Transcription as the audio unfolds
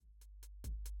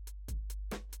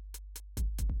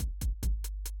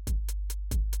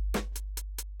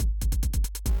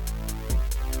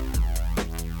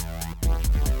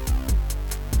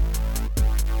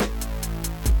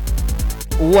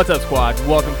What's up, squad?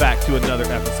 Welcome back to another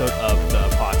episode of the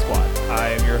Pod Squad. I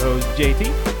am your host,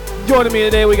 JT. Joining me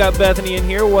today, we got Bethany in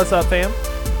here. What's up, fam?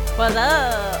 What's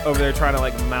up? Over there trying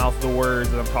to mouth the words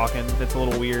as I'm talking. It's a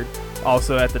little weird.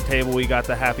 Also at the table, we got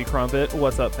the Happy Crumpet.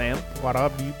 What's up, fam? What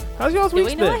up, dude? How's y'all's week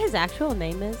been? Do we know what his actual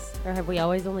name is? Or have we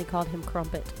always only called him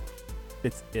Crumpet?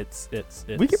 It's.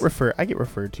 We get I get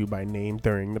referred to by name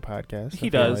during the podcast. He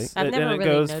does. I've never and it really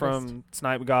goes noticed. from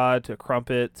Snipe God to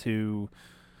Crumpet to...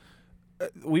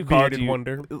 we've called Bearded you,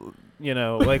 Wonder. You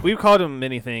know, we've called him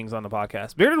many things on the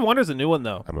podcast. Bearded Wonder's a new one,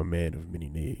 though. I'm a man of many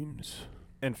names.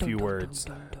 And few words.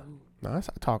 No, I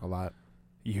talk a lot.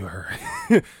 You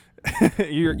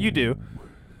do.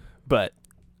 But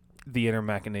the inner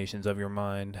machinations of your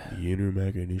mind. The inner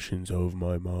machinations of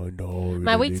my mind already.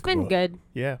 My week's been good.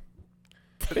 Yeah.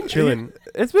 Been chilling.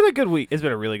 It's been a good week. It's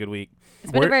been a really good week.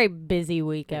 It's been a very busy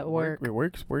week at work.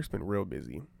 Work's been real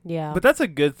busy. Yeah. But that's a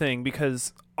good thing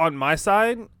because on my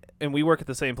side, and we work at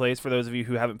the same place for those of you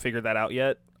who haven't figured that out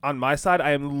yet, on my side,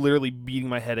 I am literally beating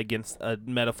my head against a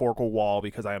metaphorical wall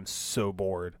because I am so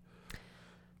bored.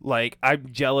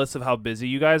 I'm jealous of how busy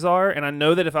you guys are, and I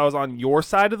know that if I was on your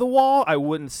side of the wall, I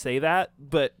wouldn't say that,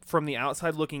 but from the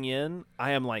outside looking in,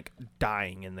 I am,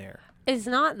 dying in there. It's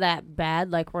not that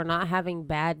bad. We're not having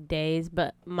bad days,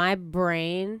 but my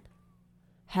brain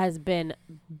has been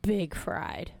big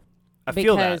fried. I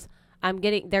feel that.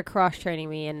 Because they're cross-training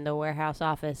me in the warehouse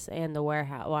office and the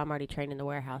warehouse. Well, I'm already trained in the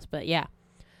warehouse, but yeah.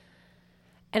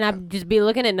 And I'd just be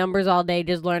looking at numbers all day,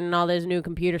 just learning all this new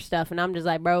computer stuff, and I'm just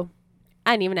like, bro,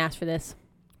 I didn't even ask for this.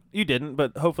 You didn't,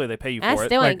 but hopefully they pay you for I it.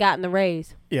 still ain't gotten the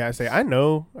raise. Yeah, I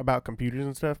know about computers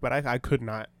and stuff, but I could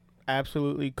not.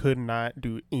 Absolutely could not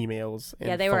do emails.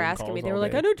 And They were phone asking me. calls They were all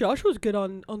like, day. I know Josh was good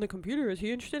on the computer. Is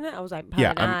he interested in it? I was like,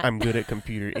 Yeah, not. I'm good at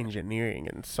computer engineering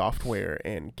and software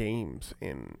and games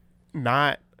and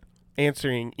not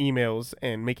answering emails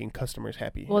and making customers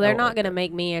happy. Well, they're not going to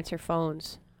make me answer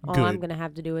phones. All I'm Good. going to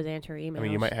have to do is answer emails. I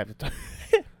mean, you might have to.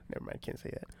 Never mind, can't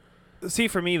say that. See,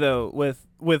 for me though,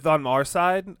 with on our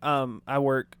side, I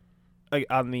work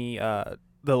on the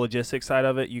logistics side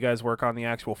of it. You guys work on the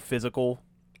actual physical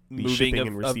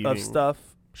moving of stuff.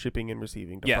 Shipping and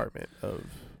receiving Yeah. department of.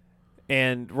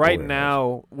 And right Warehouse.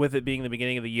 now, with it being the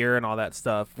beginning of the year and all that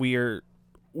stuff, we are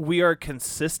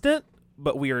consistent,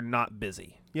 but we are not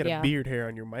busy. You had a beard hair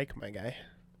on your mic, my guy.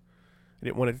 I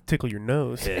didn't want it to tickle your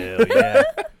nose. Hell yeah.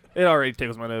 It already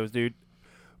tickles my nose, dude.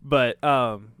 But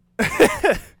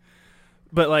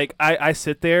but I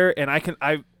sit there and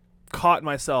I caught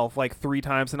myself 3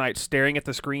 times tonight staring at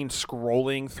the screen,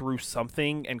 scrolling through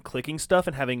something and clicking stuff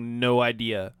and having no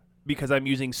idea because I'm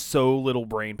using so little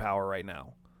brain power right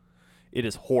now. It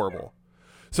is horrible.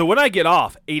 So when I get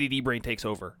off, ADD brain takes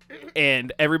over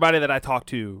and everybody that I talk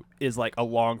to is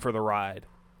along for the ride.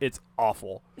 It's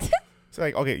awful. So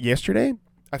okay, yesterday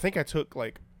I think I took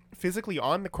physically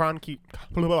on the concrete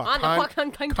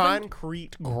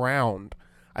ground.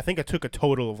 I think I took a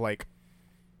total of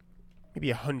maybe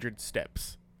 100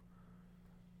 steps.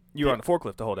 You were on the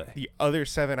forklift the whole day. The other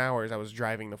 7 hours I was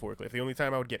driving the forklift. The only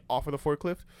time I would get off of the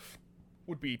forklift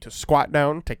would be to squat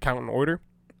down to count an order,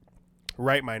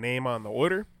 write my name on the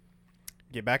order,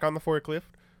 get back on the forklift,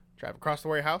 drive across the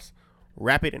warehouse,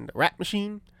 wrap it in the wrap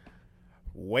machine,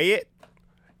 weigh it,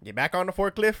 get back on the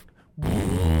forklift,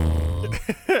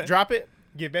 drop it,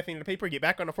 give Bethany the paper, get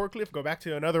back on the forklift, go back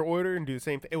to another order, and do the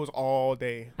same thing. It was all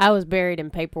day. I was buried in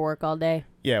paperwork all day.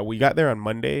 Yeah, we got there on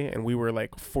Monday, and we were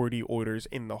 40 orders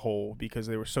in the hole because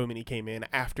there were so many came in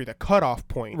after the cutoff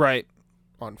point Right.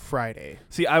 on Friday.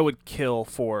 See, I would kill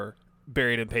for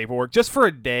buried in paperwork just for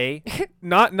a day.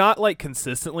 not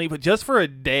consistently, but just for a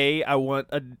day. I want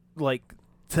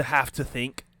to have to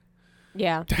think.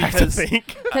 Yeah. To have to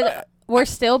think. Because we're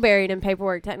still buried in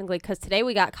paperwork technically because today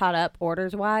we got caught up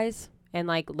orders-wise and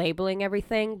labeling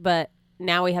everything, but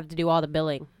now we have to do all the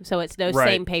billing. So it's those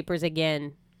same papers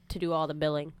again to do all the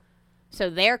billing. So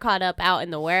they're caught up out in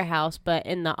the warehouse, but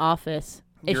in the office,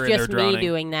 it's just me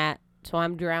doing that. So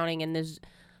I'm drowning in this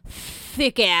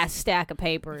thick-ass stack of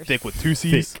papers. Thick with 2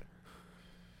 C's. Thick.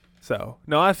 So,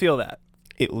 no, I feel that.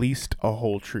 At least a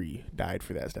whole tree died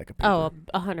for that stack of paper. Oh,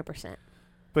 100%.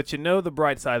 But the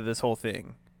bright side of this whole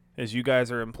thing is you guys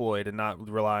are employed and not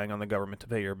relying on the government to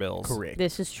pay your bills. Correct.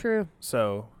 This is true.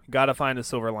 So, got to find a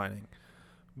silver lining.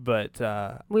 But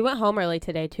we went home early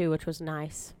today, too, which was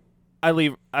nice.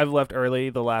 I've left early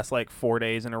the last 4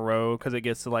 days in a row because it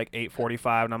gets to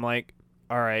 8:45 and I'm like,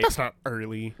 all right. That's not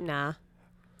early. Nah.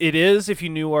 It is if you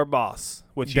knew our boss,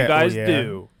 which you guys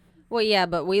do. Well, yeah,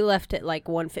 but we left at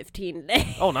 1:15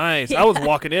 today. Oh, nice. Yeah. I was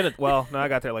walking in at, no, I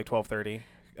got there 12:30.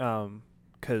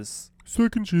 Because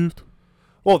Second shift.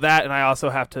 Well, that, and I also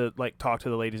have to like talk to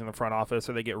the ladies in the front office,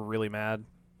 or they get really mad.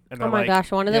 And they're Oh my like,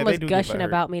 gosh, one of them Yeah, was they do get gushing butthurt.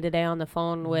 about me today on the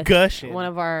phone with Gushing. one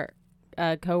of our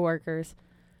coworkers.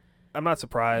 I'm not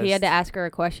surprised. He had to ask her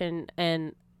a question,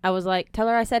 and I was like, "Tell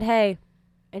her I said hey,"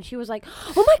 and she was like,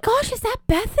 "Oh my gosh, is that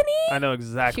Bethany?" I know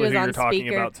exactly She who was you're on talking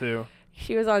speaker. about too.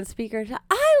 She was on speaker. And she said,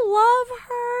 I love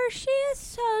her. She is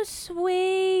so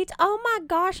sweet. Oh my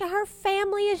gosh, her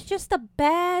family is just the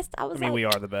best. I I was mean, like, we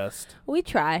are the best. we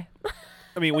try.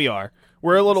 I mean, we are.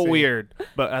 We're a little See. weird,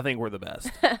 but I think we're the best.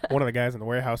 One of the guys in the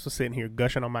warehouse was sitting here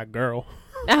gushing on my girl.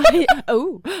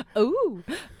 Ooh, ooh,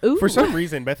 ooh. For some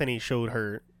reason, Bethany showed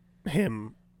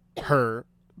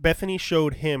Bethany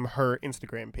showed him her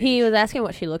Instagram page. He was asking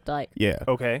what she looked like. Yeah.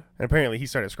 Okay. And apparently he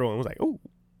started scrolling and was like, "Ooh,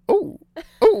 ooh,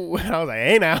 ooh." And I was like,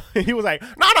 "Hey now." He was like, No,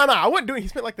 I wouldn't do it." He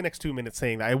spent like the next 2 minutes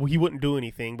saying that he wouldn't do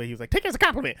anything, but he was like, "Take it as a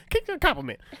compliment. Take it as a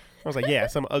compliment." I was like, "Yeah,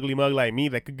 some ugly mug like me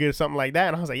that could get something like that."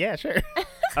 And I was like, "Yeah, sure."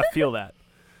 I feel that.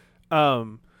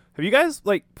 Have you guys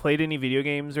like played any video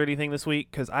games or anything this week?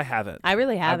 Because I haven't. I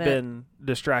really haven't. I've been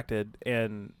distracted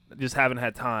and just haven't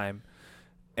had time.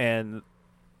 And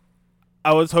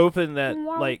I was hoping that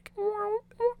like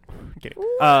Get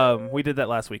it. we did that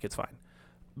last week. It's fine.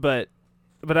 But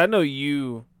I know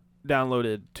you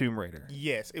downloaded Tomb Raider.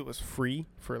 Yes, it was free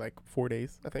for like 4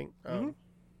 days, I think.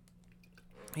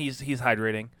 He's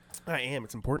hydrating. I am.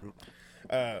 It's important.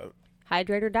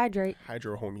 Hydrate or dihydrate.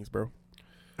 Hydro homies, bro.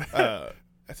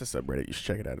 That's a subreddit. You should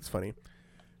check it out. It's funny.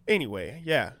 Anyway,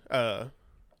 yeah.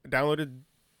 Downloaded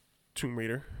Tomb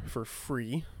Raider for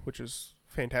free, which is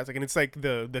fantastic, and it's like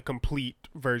the complete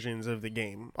versions of the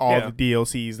game. All Yeah. the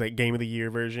DLCs, like Game of the Year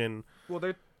version. Well,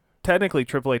 they're technically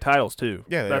AAA titles too.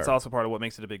 Yeah, they that's are. also part of what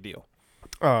makes it a big deal.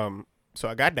 So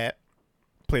I got that.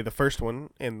 Played the first one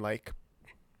in like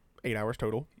 8 hours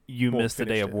total. You Well, missed a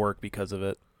day finished of it. work because of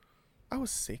it. I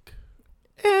was sick.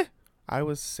 I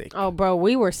was sick. Oh, bro,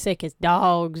 we were sick as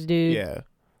dogs, dude. Yeah.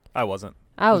 I wasn't.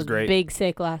 I It was was great. big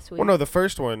sick last week. Well, no, the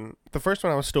first one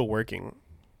I was still working.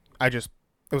 It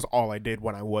was all I did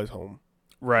when I was home.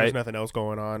 Right. There's nothing else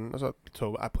going on.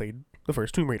 So I played the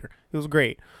first Tomb Raider. It was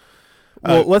great.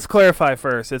 Well, let's clarify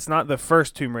first. It's not the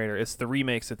first Tomb Raider. It's the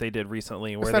remakes that they did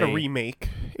recently. It's Where not they, a remake.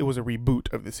 It was a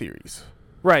reboot of the series.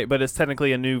 Right, but it's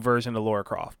technically a new version of Lara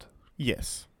Croft.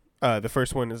 Yes. The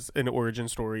first one is an origin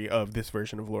story of this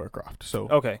version of Lara Croft. So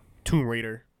Okay. Tomb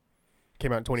Raider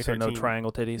came out in So 2013. no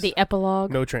triangle titties. the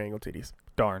epilogue. No triangle titties.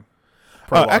 Darn.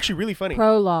 Prologue. Actually, really funny.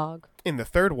 Prologue. In the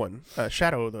third one,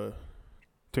 Shadow of the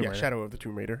Tomb Raider. Shadow of the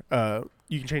Tomb Raider.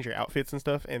 You can change your outfits and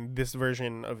stuff, and this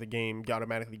version of the game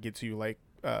automatically gets you like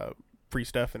free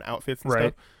stuff and outfits and Right.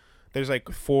 stuff. There's like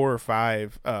 4 or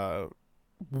 5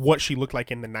 what she looked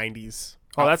like in the 90s.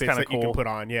 Oh, that's outfits kinda that you can cool. put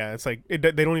on. Yeah, it's like they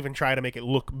don't even try to make it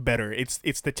look better. It's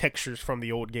the textures from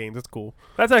the old games. It's cool.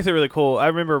 That's actually really cool. I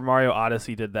remember Mario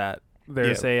Odyssey did that.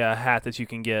 There's a hat that you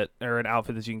can get, or an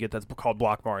outfit that you can get that's called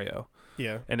Block Mario,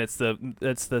 Yeah. and it's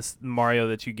this Mario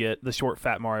that you get, the short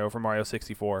fat Mario from Mario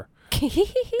 64.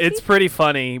 It's pretty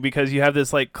funny because you have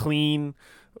this like clean,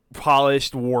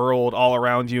 polished world all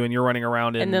around you, and you're running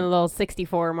around in. And then a little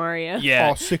 64 Mario. yeah,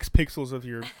 All 6 pixels of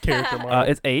your character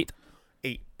model. it's 8.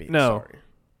 8-bit. No. Sorry.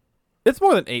 It's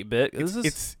more than 8-bit.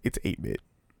 It's 8-bit.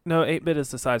 No, 8-bit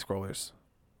is the side scrollers.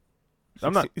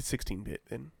 I'm not. It's 16-bit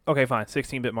then. Okay, fine,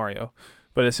 16-bit Mario,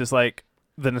 but it's just like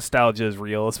the nostalgia is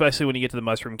real, especially when you get to the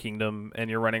Mushroom Kingdom and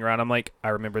you're running around. I'm like, I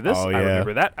remember this, Oh, I yeah.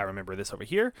 remember that, I remember this over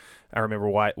here, I remember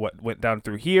what went down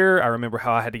through here, I remember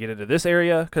how I had to get into this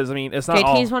area, because I mean, it's not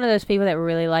all. JT's one of those people that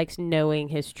really likes knowing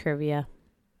his trivia.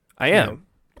 I am.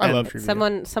 I And love trivia.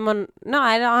 Someone. No,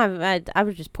 I don't have. I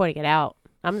was just pointing it out.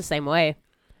 I'm the same way.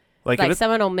 Like, Like if it's,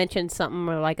 someone will mention something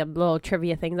or like a little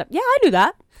trivia thing. Like, yeah, I knew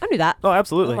that. oh,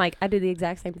 absolutely. I'm like, I do the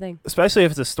exact same thing. Especially if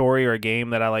it's a story or a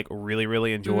game that I like really,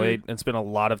 really enjoyed and spent a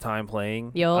lot of time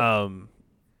playing. Yup.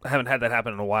 I haven't had that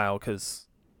happen in a while because,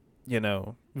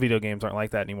 video games aren't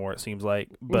like that anymore. It seems like,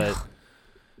 but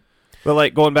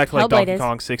like going back to like Hellblade Donkey is.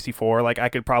 Kong 64, like I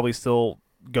could probably still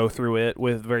go through it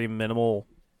with very minimal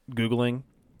googling,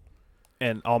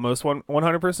 and almost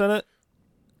 100% it.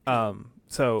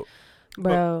 So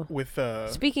Bro, with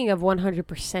speaking of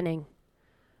 100%ing,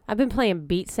 I've been playing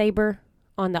Beat Saber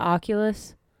on the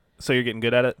Oculus. you're getting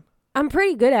good at it. I'm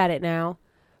pretty good at it now,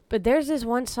 but there's this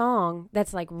one song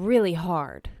that's like really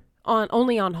hard.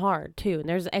 Only on hard too, and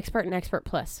there's expert and expert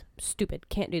plus. Stupid,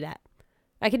 can't do that.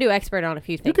 I can do expert on a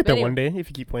few things. you get but there anyway. one day if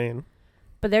you keep playing.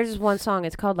 But there's this one song,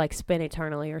 it's called like Spin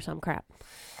Eternally or some crap.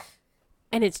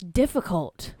 And it's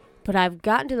difficult, but I've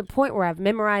gotten to the point where I've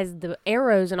memorized the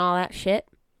arrows and all that shit.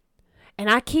 And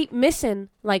I keep missing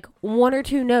like 1 or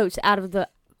 2 notes out of the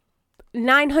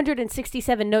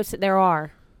 967 notes that there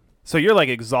are. So you're like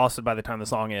exhausted by the time the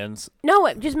song ends. No,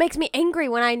 it just makes me angry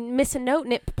when I miss a note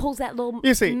and it pulls that little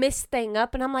miss thing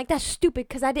up, and I'm like, that's stupid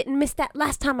because I didn't miss that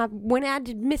last time. I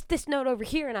did miss this note over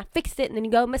here and I fixed it, and then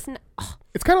you go missing. Oh.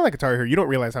 It's kind of like Guitar Hero. You don't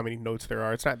realize how many notes there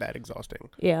are. It's not that exhausting.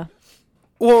 Yeah.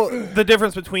 Well, the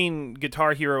difference between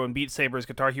Guitar Hero and Beat Saber is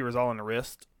Guitar Hero is all on the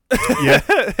wrist. Yeah.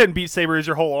 And Beat Saber is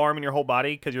your whole arm and your whole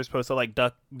body because you're supposed to like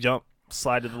duck, jump,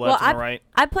 slide to the left and the right.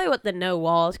 I play with the no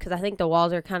walls because I think the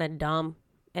walls are kind of dumb.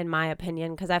 In my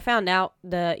opinion, because I found out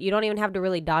you don't even have to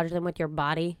really dodge them with your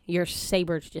body. Your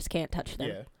sabers just can't touch them.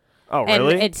 Yeah. Oh,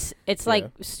 really? And it's like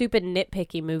stupid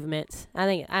nitpicky movements.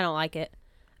 I don't like it.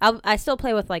 I still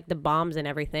play with like the bombs and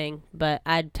everything, but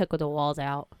I took the walls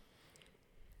out.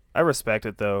 I respect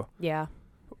it though. Yeah.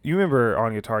 You remember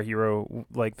on Guitar Hero,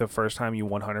 like the first time you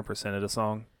 100%ed a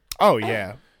song? Oh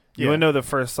yeah. You want to know the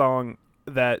first song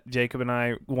that Jacob and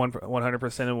I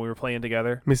 100% when we were playing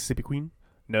together? Mississippi Queen.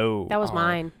 No. That was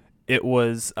mine. It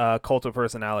was Cult of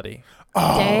Personality.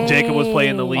 Oh, dang. Jacob was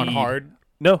playing the lead. On hard.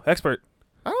 No, expert.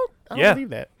 I don't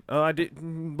believe that. Oh, I did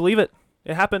believe it.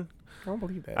 It happened. I don't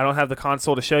believe that. I don't have the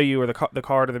console to show you or the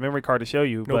card or the memory card to show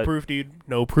you. No but proof, dude.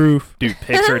 No proof. Dude,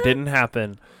 picture it didn't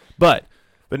happen. But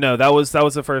no, that was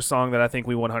the first song that I think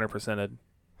we 100%ed.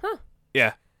 Huh.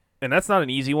 Yeah. And that's not an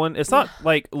easy one. It's not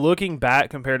like looking back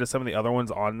compared to some of the other ones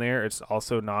on there, it's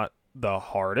also not the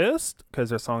hardest because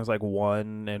there's songs like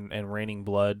One and Raining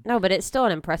Blood. No, but it's still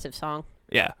an impressive song.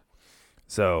 Yeah.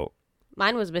 So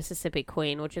Mine was Mississippi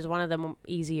Queen, which is one of the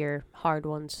easier hard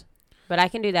ones. But I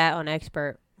can do that on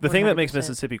expert. the thing that makes 100%.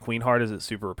 Mississippi Queen hard is it's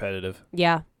super repetitive.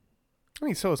 Yeah. I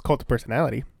mean, so is Cult of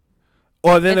Personality.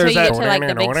 Well, then Until there's you that. get to like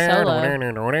the big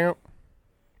solo.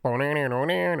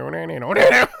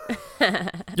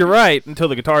 You're right until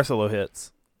the guitar solo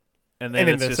hits, and then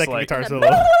it's the just second like, guitar solo,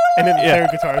 and then the third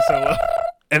guitar solo,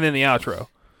 and then the outro,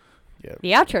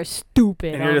 The outro's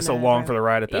stupid. and you're just along for the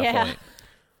ride at that Yeah. point.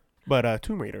 But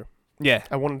Tomb Raider. Yeah.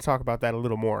 I wanted to talk about that a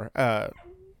little more.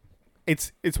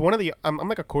 It's one of the I'm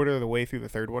like a quarter of the way through the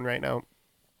third one right now,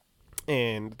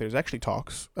 and there's actually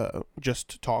talks,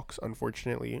 just talks,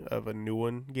 unfortunately, of a new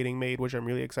one getting made, which I'm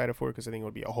really excited for because I think it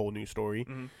would be a whole new story.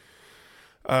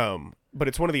 Mm-hmm. But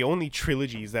it's one of the only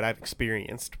trilogies that I've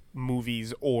experienced,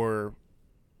 movies or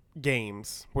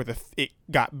games, where it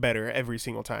got better every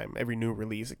single time, every new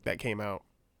release that came out.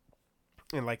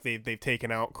 And like they've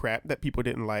taken out crap that people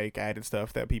didn't like, added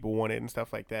stuff that people wanted and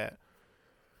stuff like that.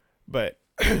 But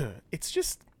it's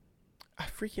just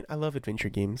I love adventure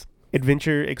games.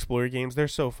 Adventure explorer games, they're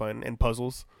so fun, and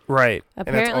puzzles. Right.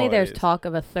 Apparently all it there's is. talk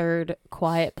of a third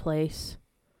Quiet Place.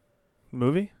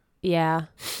 Movie? Yeah.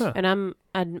 Huh. And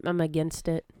I'm against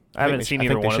it. I haven't seen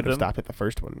either one of should have them. stopped at the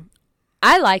first one.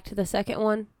 I liked the second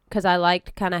one because I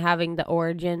liked kind of having the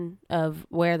origin of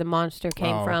where the monster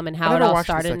came from and I how it never all watched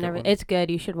the started and second everything. one. It's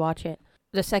good. You should watch it.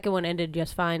 The second one ended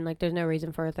just fine. Like, there's no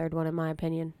reason for a third one, in my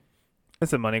opinion.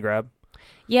 It's a money grab.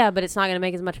 Yeah, but it's not going to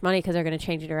make as much money because they're going to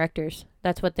change directors.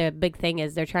 That's what the big thing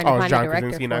is. They're trying to Is find John a director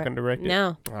Krasinski for not it. going to direct it?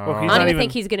 No. Well, I he's don't not even even-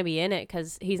 think he's going to be in it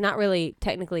because he's not really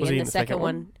technically Was in he the second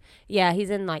one. Yeah, he's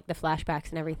in, like, the flashbacks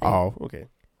and everything. Oh, okay.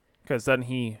 Because doesn't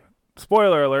he?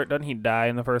 Spoiler alert! Doesn't he die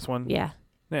in the first one? Yeah.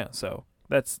 Yeah. So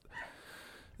that's.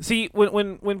 See,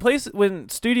 when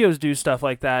studios do stuff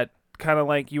like that, kind of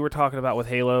like you were talking about with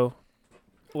Halo,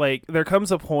 like there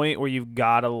comes a point where you've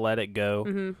got to let it go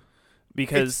Mm-hmm.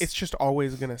 because It's just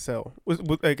always going to sell.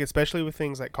 Like, especially with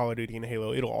things like Call of Duty and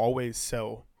Halo, it'll always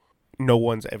sell. No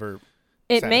one's ever...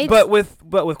 It Sad. made But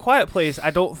with Quiet Place,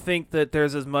 I don't think that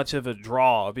there's as much of a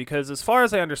draw because as far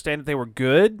as I understand it, they were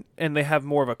good and they have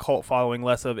more of a cult following,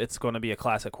 less of it's going to be a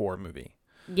classic horror movie.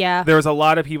 Yeah. There was a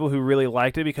lot of people who really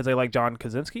liked it because they like John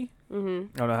Krasinski. Mm-hmm.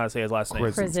 I don't know how to say his last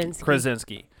name. Krasinski.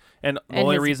 Krasinski. And the And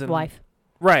only his reason wife.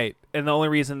 Right. And the only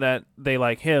reason that they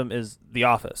like him is The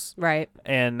Office. Right.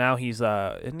 And now he's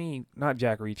isn't he not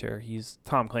Jack Reacher, he's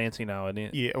Tom Clancy now,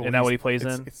 isn't he? Yeah, well, Isn't that what he plays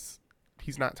in?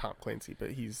 He's not Tom Clancy,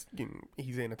 but he's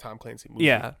in a Tom Clancy movie.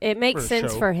 Yeah. It makes Or a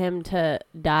sense show. for him to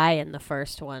die in the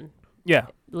first one, Yeah.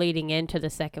 leading into the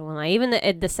second one. Like, even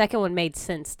the second one made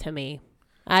sense to me.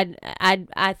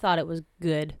 I thought it was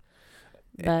good,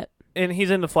 but And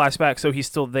he's in the flashback, so he's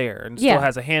still there and Yeah. still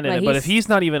has a hand in Like, it. But if he's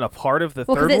not even a part of the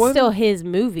well, third because it's one, still his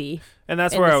movie. and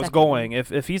that's in where the I was second going.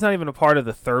 If he's not even a part of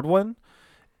the third one,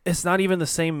 it's not even the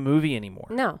same movie anymore.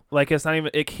 No. Like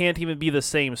it can't even be the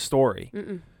same story.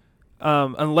 Mm-mm.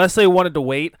 Unless they wanted to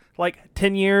wait like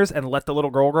 10 years and let the little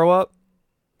girl grow up.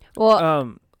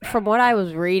 Well, from what I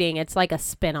was reading, it's like a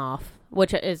spin-off,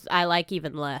 which is I like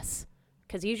even less,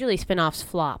 because usually spin-offs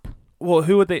flop. Well,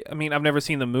 who would they? I mean, I've never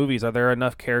seen the movies. Are there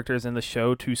enough characters in the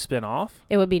show to spin off?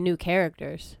 It would be new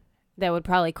characters that would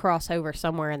probably cross over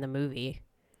somewhere in the movie.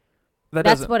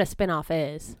 That's what a spinoff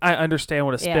is. I understand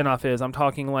what a spinoff is. I'm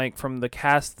talking like from the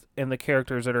cast and the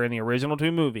characters that are in the original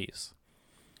 2 movies.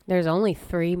 There's only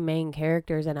 3 main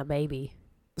characters and a baby.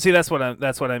 See, that's what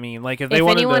I mean. Like if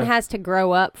anyone has to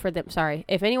grow up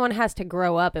if anyone has to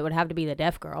grow up, it would have to be the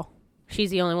deaf girl. She's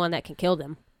the only one that can kill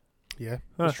them. Yeah,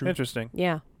 that's true. Interesting.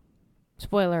 Yeah.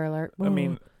 Spoiler alert. I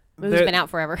mean, movie's been out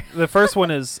forever. The first one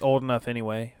is old enough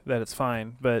anyway that it's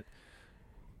fine, but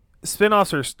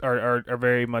spinoffs are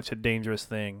very much a dangerous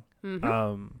thing.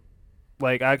 Mm-hmm.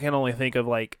 Like I can only think of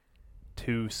like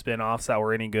 2 spinoffs that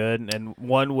were any good, and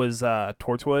one was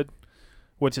Torchwood,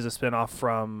 which is a spinoff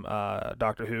from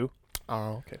Doctor Who.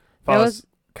 Oh, okay. Follows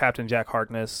Captain Jack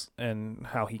Harkness and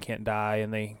how he can't die,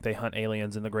 and they hunt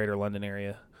aliens in the Greater London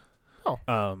area. Oh.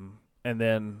 And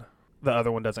then the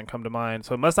other one doesn't come to mind,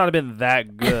 so it must not have been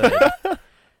that good.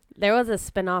 There was a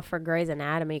spinoff for Grey's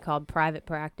Anatomy called Private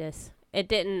Practice. It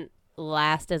didn't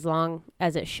last as long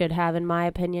as it should have, in my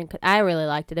opinion. I really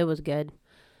liked it. It was good.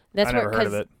 I never heard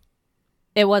of it.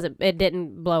 It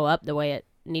didn't blow up the way it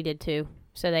needed to,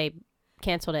 so they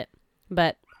canceled it.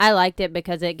 But I liked it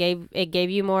because it gave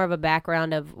you more of a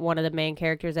background of one of the main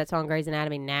characters that's on Grey's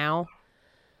Anatomy now.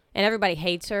 And everybody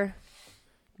hates her,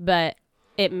 but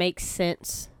it makes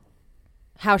sense.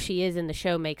 How she is in the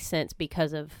show makes sense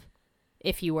because of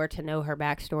if you were to know her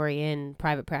backstory in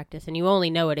Private Practice. And you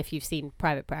only know it if you've seen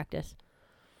Private Practice.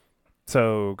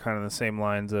 So kind of the same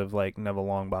lines of like Neville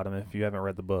Longbottom if you haven't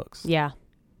read the books. Yeah.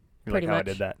 You pretty like how much.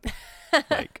 I did that.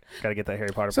 Like, gotta get that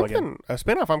Harry Potter plug in. A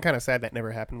spinoff I'm kind of sad that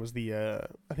never happened was the,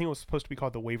 I think it was supposed to be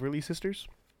called the Waverly Sisters.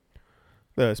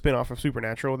 The spinoff of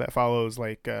Supernatural that follows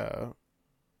like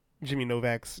Jimmy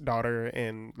Novak's daughter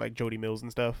and like Jodie Mills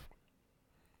and stuff.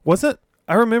 Was it?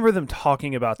 I remember them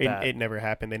talking about that. It never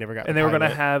happened. They never got. And they were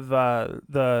gonna have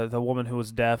the woman who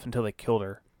was deaf until they killed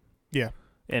her. Yeah.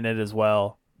 In it as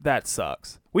well. That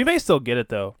sucks. We may still get it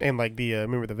though. And like the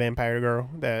remember the vampire girl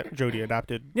that Jodie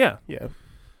adopted? Yeah. Yeah.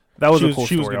 That was a cool story arc.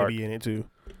 She was gonna be in it too.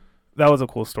 That was a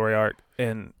cool story arc,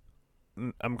 and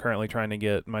I'm currently trying to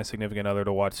get my significant other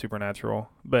to watch Supernatural,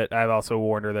 but I've also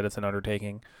warned her that it's an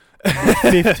undertaking.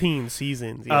 15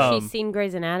 seasons. Yeah. She's seen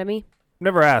Grey's Anatomy?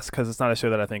 Never asked because it's not a show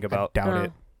that I think about. I doubt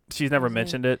it. She's never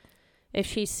mentioned it. If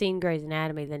she's seen Grey's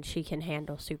Anatomy, then she can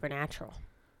handle Supernatural.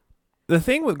 The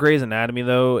thing with Grey's Anatomy,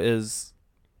 though, is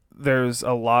there's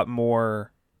a lot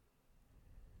more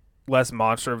less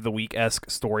Monster of the Week-esque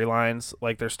storylines.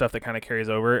 Like, there's stuff that kind of carries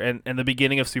over. And the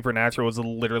beginning of Supernatural was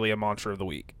literally a Monster of the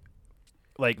Week.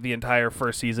 Like, the entire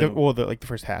first season. The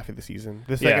first half of the season.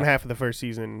 The second half of the first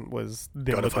season was...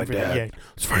 Gotta find Dad. Yeah,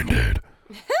 let's find Dad.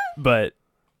 But,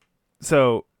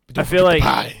 so, I feel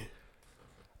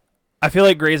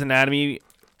like Grey's Anatomy,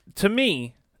 to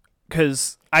me,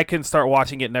 because I can start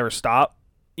watching it and never stop,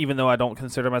 even though I don't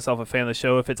consider myself a fan of the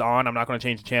show. If it's on, I'm not going to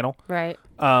change the channel. Right.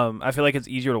 I feel like it's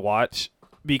easier to watch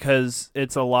because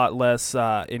it's a lot less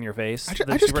in your face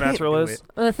than Supernatural is.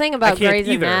 Well, the thing about Grey's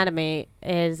Anatomy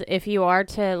is if you are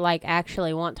to like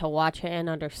actually want to watch it and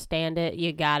understand it,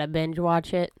 you got to binge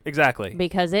watch it. Exactly.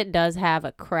 Because it does have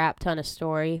a crap ton of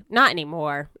story. Not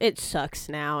anymore. It sucks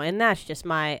now, and that's just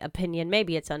my opinion.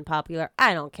 Maybe it's unpopular.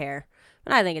 I don't care.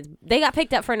 But I think they got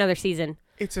picked up for another season.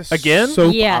 It's a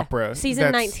soap opera.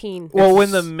 Season 19. Well, when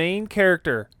the main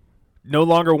character no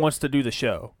longer wants to do the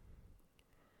show.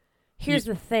 Here's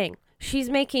the thing. She's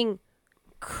making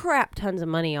crap tons of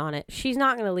money on it. She's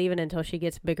not going to leave it until she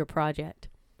gets a bigger project.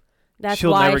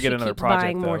 She'll never she get another keeps project,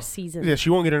 buying though. more seasons. Yeah,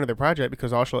 she won't get another project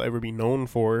because all she'll ever be known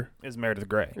for is Married to the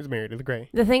Grey.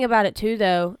 The thing about it, too,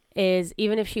 though, is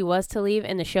even if she was to leave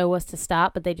and the show was to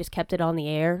stop, but they just kept it on the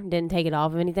air, didn't take it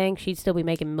off of anything, she'd still be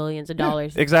making millions of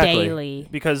dollars daily.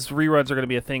 Because reruns are going to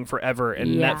be a thing forever,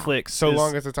 and Netflix... So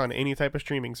long as it's on any type of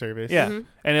streaming service. Yeah,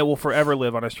 and it will forever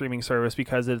live on a streaming service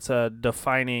because it's a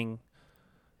defining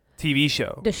TV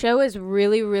show. The show is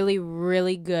really, really,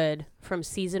 really good from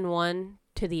season 1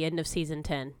 to the end of season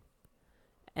 10.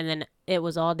 And then it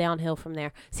was all downhill from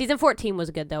there. Season 14 was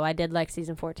good, though. I did like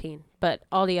season 14. But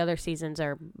all the other seasons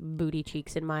are booty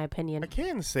cheeks, in my opinion. I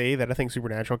can say that I think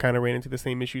Supernatural kind of ran into the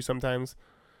same issue sometimes.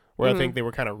 Where I think they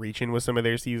were kind of reaching with some of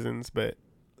their seasons. But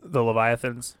the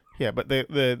Leviathans. Yeah, but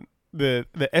the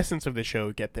essence of the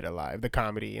show kept it alive. The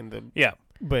comedy and the... Yeah.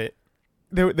 But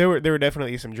there were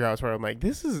definitely some droughts where I'm like,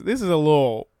 this is a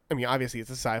little... I mean, obviously it's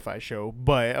a sci-fi show.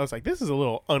 But I was like, this is a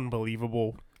little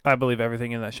unbelievable. I believe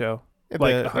everything in that show.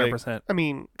 Like 100%. I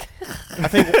mean, I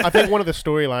think one of the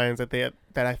storylines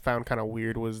that I found kind of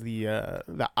weird was the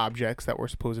objects that were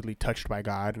supposedly touched by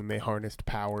God and they harnessed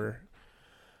power.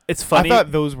 It's funny. I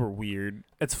thought those were weird.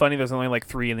 It's funny. There's only like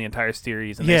 3 in the entire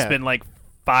series, and they spend like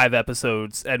 5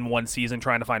 episodes and 1 season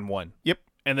trying to find one. Yep.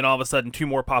 and then all of a sudden 2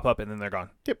 more pop up, and then they're gone.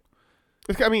 Yep.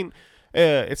 I mean,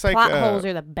 it's like plot holes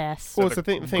are the best. Well, the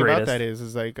thing about that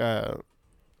is like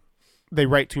they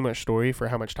write too much story for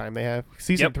how much time they have.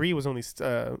 Season 3 was only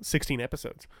 16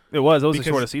 episodes. It was the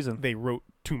shortest season. They wrote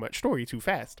too much story too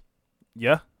fast.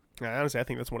 Yeah. Honestly, I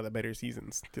think that's one of the better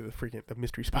seasons to the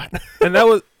mystery spot. And that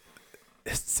was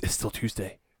it's still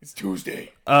Tuesday. It's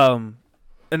Tuesday. And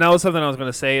that was something I was going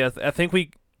to say. I think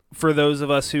we, for those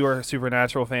of us who are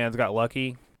Supernatural fans, got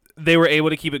lucky. They were able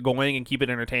to keep it going and keep it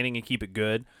entertaining and keep it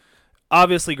good.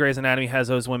 Obviously, Grey's Anatomy has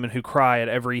those women who cry at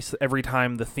every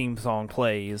time the theme song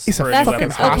plays. It's a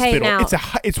fucking hospital. Okay, now,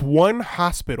 it's one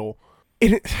hospital.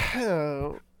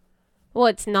 Well,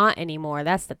 it's not anymore.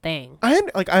 That's the thing. I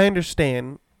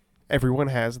understand. Everyone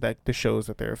has the shows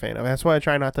that they're a fan of. That's why I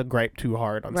try not to gripe too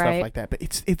hard on stuff like that. But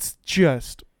it's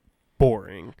just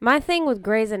boring. My thing with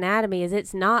Grey's Anatomy is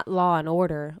it's not Law and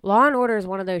Order. Law and Order is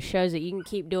one of those shows that you can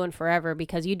keep doing forever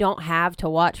because you don't have to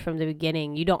watch from the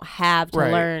beginning. You don't have to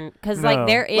learn because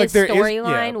there is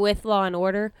storyline with Law and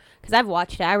Order. Because I've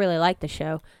watched it, I really like the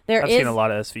show. I've seen a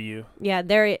lot of SVU. Yeah,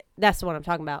 that's what I'm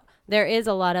talking about. There is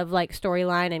a lot of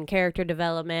storyline and character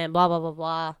development, blah blah blah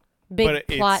blah, big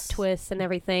plot twists and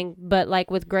everything. But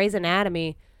with Grey's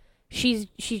Anatomy,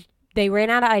 they ran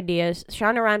out of ideas.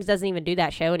 Shonda Rhimes doesn't even do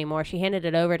that show anymore. She handed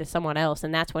it over to someone else,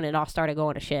 and that's when it all started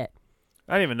going to shit.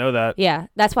 I didn't even know that. Yeah,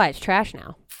 that's why it's trash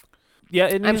now.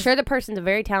 Yeah, I'm sure the person's a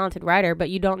very talented writer, but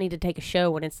you don't need to take a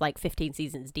show when it's 15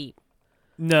 seasons deep.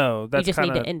 No, that's you just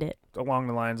need to end it. Along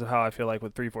the lines of how I feel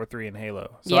with 343 and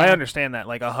Halo. So I understand that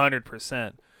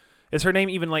 100%. Is her name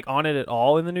even on it at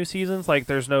all in the new seasons?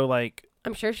 There's no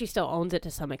I'm sure she still owns it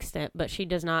to some extent, but she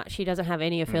does not. She doesn't have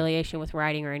any affiliation with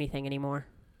writing or anything anymore.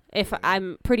 If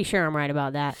I'm pretty sure I'm right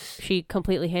about that. She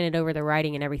completely handed over the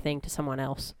writing and everything to someone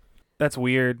else. That's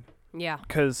weird. Yeah.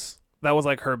 Because that was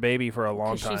her baby for a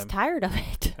long time. She's tired of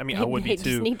it. I mean, I would be too. They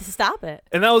just need to stop it.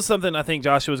 And that was something I think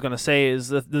Joshua was going to say is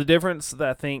the difference that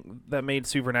I think that made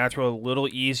Supernatural a little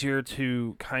easier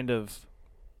to kind of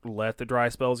let the dry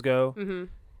spells go. Mm-hmm.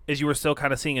 Is you were still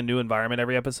kind of seeing a new environment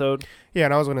every episode. Yeah,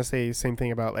 and I was going to say the same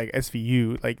thing about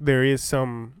SVU. There is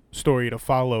some story to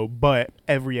follow, but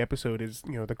every episode is,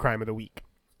 the crime of the week.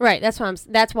 Right, that's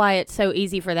why it's so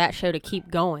easy for that show to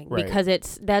keep going because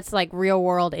that's real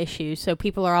world issues. So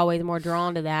people are always more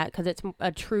drawn to that because it's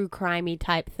a true crimey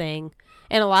type thing.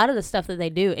 And a lot of the stuff that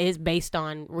they do is based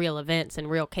on real events and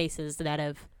real cases that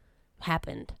have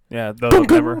happened. Yeah, they'll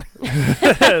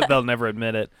never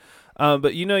admit it.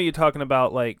 But you're talking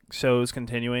about shows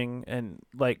continuing and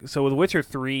so with Witcher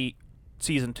 3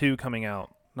 season 2 coming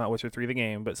out, not Witcher 3 the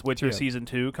game, but Witcher season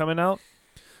 2 coming out.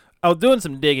 I was doing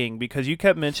some digging because you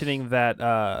kept mentioning that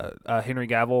Henry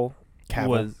Cavill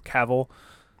was Cavill.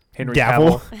 Henry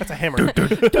Cavill. That's a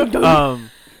hammer.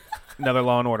 Another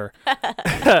Law and Order.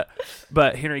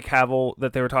 But Henry Cavill,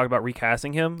 that they were talking about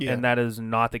recasting him, and that is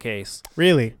not the case.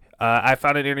 Really? I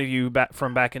found an interview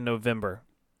back in November.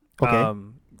 Okay.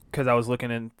 Because I was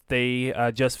looking and they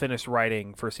just finished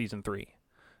writing for season 3,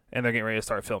 and they're getting ready to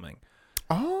start filming.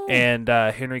 Oh. And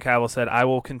Henry Cavill said, "I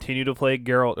will continue to play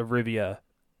Geralt of Rivia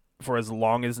for as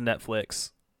long as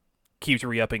Netflix keeps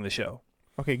re-upping the show."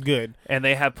 Okay, good. And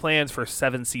they have plans for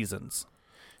 7 seasons.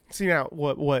 See, now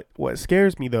what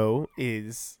scares me though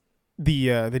is the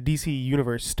DC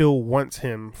universe still wants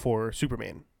him for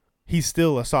Superman. He's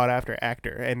still a sought after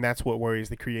actor, and that's what worries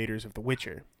the creators of The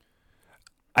Witcher.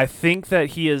 I think that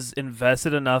he is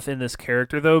invested enough in this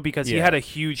character, though, because he had a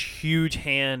huge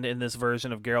hand in this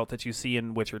version of Geralt that you see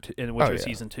in Witcher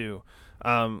season 2.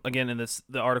 Again, in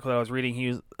the article that I was reading, he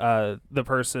was the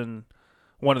person,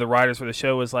 one of the writers for the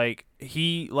show, was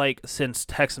he sends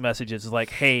text messages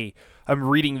 "Hey, I'm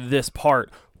reading this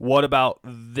part. What about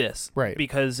this?" Right.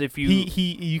 Because if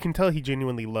you can tell he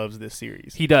genuinely loves this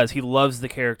series. He does. He loves the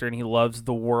character and he loves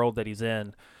the world that he's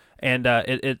in, and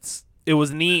it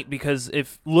was neat because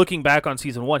if looking back on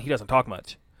season 1, he doesn't talk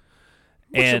much,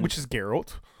 which is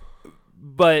Geralt.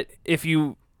 But if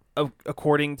you,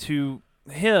 according to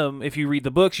him, if you read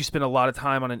the books, you spend a lot of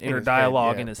time on an inner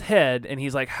dialogue in his head, and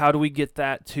he's like, "How do we get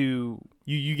that to?"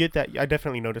 You get that. I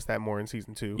definitely noticed that more in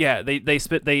season 2. Yeah,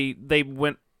 they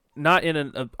went not in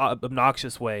an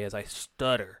obnoxious way, as I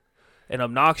stutter, an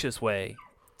obnoxious way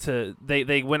to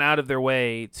they went out of their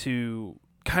way to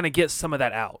kind of get some of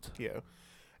that out. Yeah.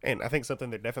 And I think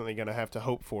something they're definitely going to have to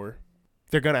hope for.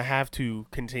 They're going to have to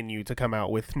continue to come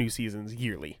out with new seasons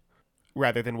yearly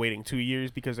rather than waiting 2 years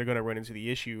because they're going to run into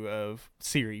the issue of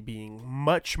Ciri being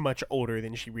much, much older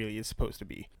than she really is supposed to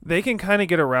be. They can kind of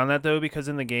get around that, though, because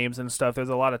in the games and stuff, there's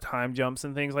a lot of time jumps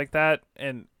and things like that.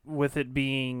 And with it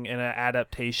being an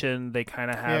adaptation, they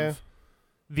kind of have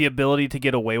the ability to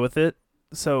get away with it.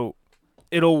 so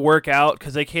it'll work out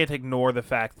because they can't ignore the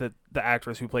fact that the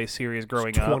actress who plays Siri is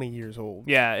growing She's up. 20 years old.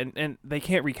 Yeah, and they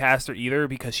can't recast her either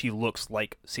because she looks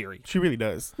like Siri. She really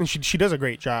does. And she does a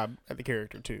great job at the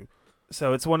character, too.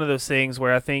 So it's one of those things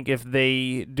where I think if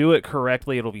they do it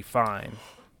correctly, it'll be fine.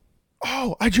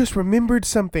 Oh, I just remembered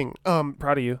something.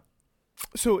 Proud of you.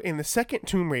 So in the second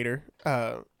Tomb Raider,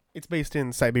 it's based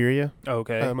in Siberia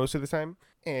Okay. most of the time.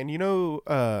 And you know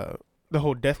the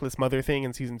whole Deathless Mother thing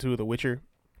in season 2 of The Witcher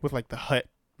with like the hut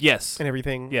Yes. and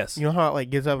everything? Yes. You know how it like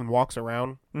gets up and walks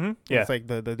around? Mm-hmm. Yeah. It's like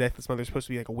the Deathless Mother is supposed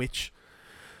to be like a witch.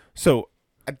 So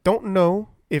I don't know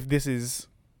if this is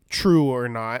true or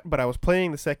not, but I was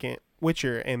playing the second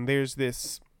Witcher and there's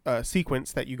this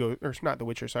sequence that you go, or not the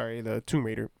Witcher, sorry, the Tomb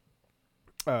Raider.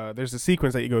 There's a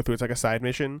sequence that you go through. It's like a side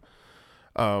mission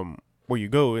where you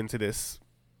go into this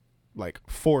like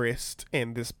forest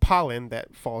and this pollen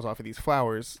that falls off of these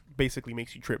flowers basically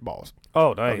makes you trip balls.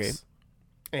 Oh, nice.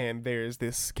 Okay. And there's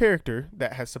this character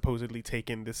that has supposedly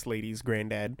taken this lady's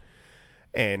granddad,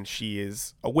 and she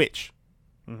is a witch,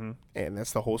 Mm-hmm. and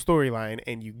that's the whole storyline.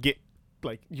 And you get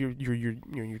like you're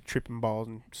tripping balls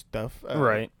and stuff.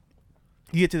 Right.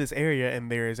 You get to this area,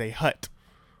 and there is a hut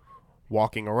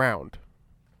walking around,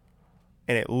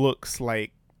 and it looks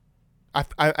like I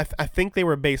think they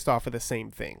were based off of the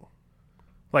same thing.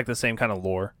 Like the same kind of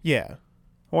lore. Yeah.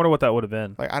 I wonder what that would have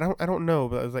been. Like I don't know,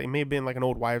 but it was like it may have been like an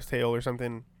old wives' tale or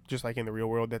something, just like in the real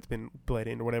world that's been bled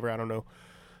in or whatever. I don't know,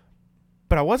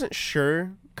 but I wasn't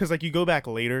sure because like you go back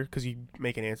later because you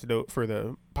make an antidote for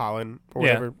the pollen or Yeah.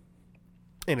 whatever,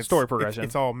 and it's Story progression.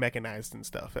 It's all mechanized and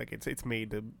stuff. Like it's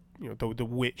made to the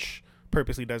witch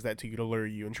purposely does that to you to lure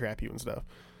you and trap you and stuff.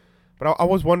 But I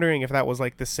was wondering if that was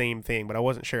like the same thing, but I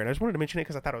wasn't sure, and I just wanted to mention it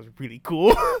because I thought it was really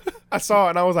cool. I saw it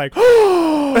and I was like,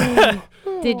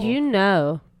 Did you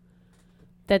know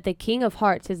that the King of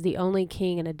Hearts is the only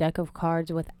king in a deck of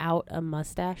cards without a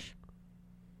mustache?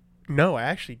 No, I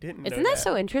actually didn't. Isn't know that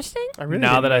so interesting? I really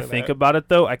Now didn't that I know think that. about it,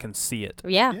 though, I can see it.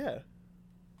 Yeah. Yeah.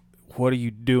 What are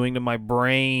you doing to my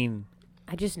brain?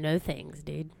 I just know things,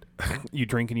 dude. You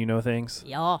drink and you know things.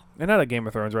 Yeah. And not a Game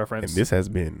of Thrones reference. And this has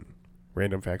been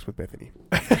Random Facts with Bethany.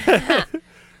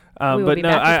 We will But be no,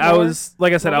 back with I more was,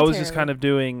 like I said, I was just kind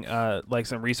momentarily. of doing like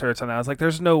some research on that. I was like,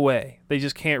 there's no way. They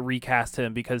just can't recast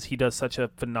him because he does such a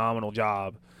phenomenal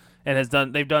job and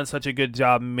they've done such a good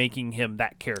job making him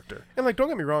that character. And like, don't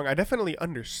get me wrong, I definitely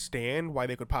understand why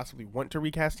they could possibly want to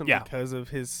recast him Yeah. because of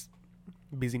his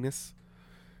busyness.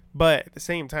 But at the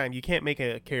same time, you can't make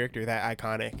a character that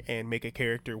iconic and make a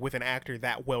character with an actor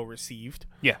that well received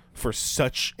Yeah. for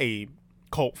such a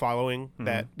cult following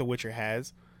that The Witcher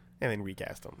has, and then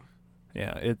recast him.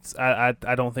 Yeah, it's I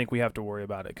don't think we have to worry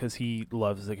about it because he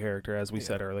loves the character, as we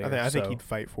said earlier. I think so- he'd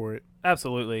fight for it.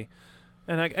 Absolutely.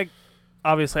 And I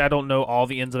obviously I don't know all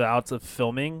the ins and outs of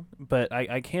filming, but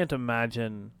I can't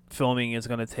imagine filming is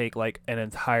going to take like an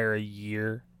entire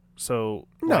year. So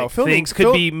No, like, filming- things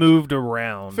could be moved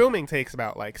around. Filming takes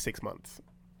about like 6 months,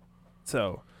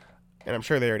 So, and I'm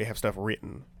sure they already have stuff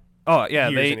written oh yeah,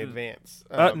 years in advance.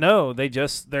 no, they're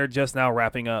just now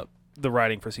wrapping up the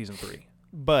writing for season 3.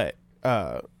 But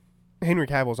Henry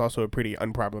Cavill is also a pretty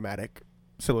unproblematic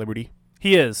celebrity.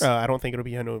 He is. I don't think it'll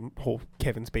be a whole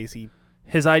Kevin Spacey.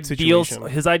 his situation.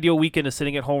 ideal weekend is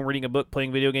sitting at home reading a book,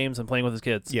 playing video games, and playing with his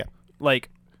kids. Yeah. Like,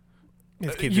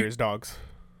 His kids you- are his dogs.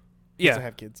 He doesn't yeah.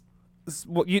 have kids.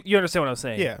 Well, you understand what I'm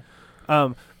saying. Yeah.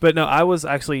 But no, I was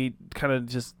actually kind of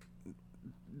just,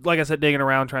 like I said, digging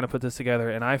around trying to put this together,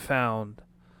 and I found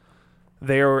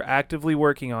they are actively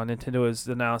working on, Nintendo has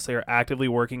announced they are actively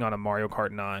working on a Mario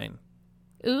Kart 9.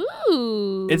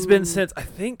 Ooh. It's been since, I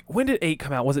think, when did 8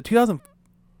 come out? Was it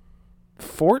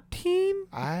 2014?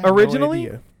 I have Originally? no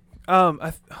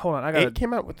idea. Hold on, I got It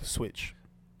came out with the Switch.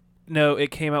 No,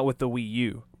 it came out with the Wii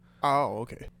U. Oh,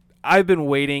 okay. I've been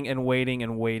waiting and waiting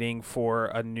and waiting for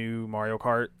a new Mario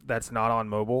Kart that's not on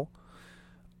mobile.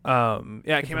 Yeah,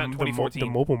 it came out in 2014. The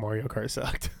mobile Mario Kart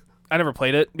sucked. I never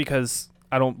played it because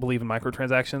I don't believe in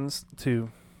microtransactions to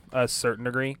a certain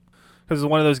degree. Because it's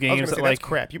one of those I was games gonna that say, like, that's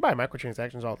crap. You buy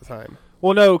microtransactions all the time.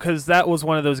 well, no, because that was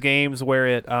one of those games where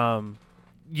it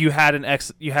you had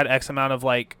X amount of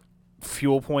like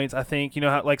fuel points. I think you know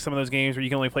how like some of those games where you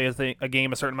can only play a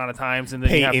game a certain amount of times and then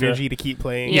Pay you have energy to keep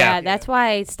playing. Yeah, Yeah. that's why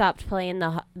I stopped playing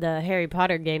the Harry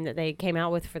Potter game that they came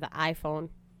out with for the iPhone.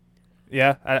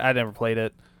 Yeah, I never played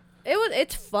it.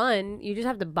 It's fun. You just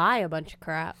have to buy a bunch of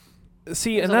crap.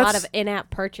 See, There's and a that's lot of in-app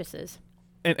purchases.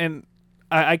 and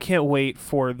I can't wait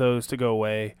for those to go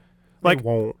away. Like, Like,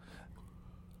 won't.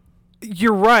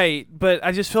 you're right, but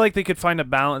I just feel like they could find a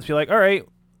balance. Be like, all right,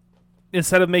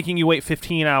 instead of making you wait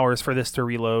 15 hours for this to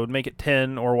reload, make it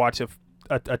 10 or watch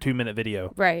a 2-minute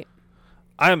video. Right.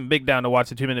 I'm big down to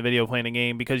watch a 2-minute video playing a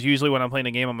game because usually when I'm playing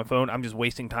a game on my phone, I'm just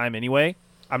wasting time anyway.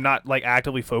 I'm not like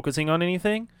actively focusing on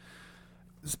anything.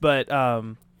 But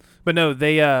no,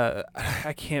 they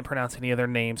I can't pronounce any of their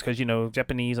names because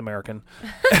Japanese American.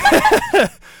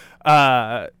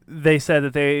 They said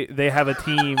that they have a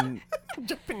team.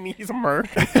 Japanese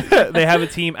American. They have a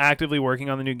team actively working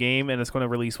on the new game, and it's going to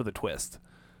release with a twist.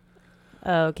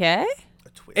 Okay.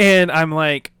 And I'm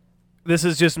like, this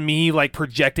is just me like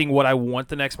projecting what I want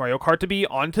the next Mario Kart to be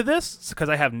onto this because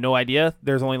I have no idea.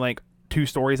 There's only like 2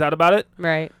 stories out about it.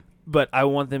 Right. But I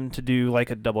want them to do like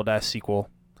a Double Dash sequel.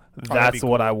 That'd be That's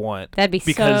what cool. I want. That'd be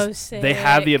because so sick. they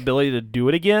have the ability to do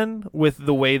it again with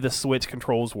the way the Switch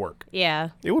controls work. Yeah.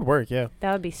 It would work, yeah.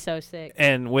 That would be so sick.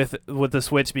 And with the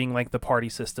Switch being like the party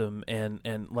system and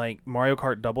like Mario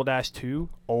Kart Double Dash 2,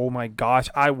 oh my gosh,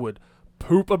 I would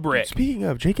poop a brick. Speaking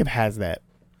of, Jacob has that.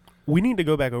 We need to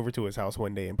go back over to his house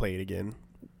one day and play it again.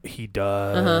 He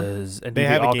does. And They do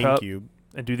have the a All Cup. GameCube.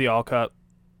 And do the All Cup.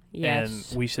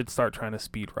 Yes. And we should start trying to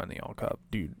speed run the All Cup.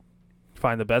 Dude,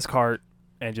 find the best cart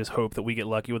and just hope that we get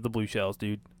lucky with the blue shells,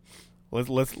 dude.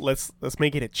 Let's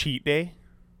make it a cheat day.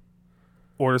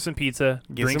 Order some pizza,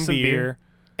 Get drink some some beer. beer.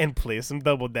 And play some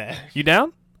Double Dash. You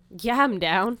down? Yeah, I'm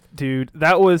down. Dude,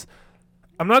 that was...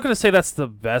 I'm not going to say that's the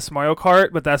best Mario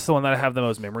Kart, but that's the one that I have the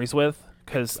most memories with.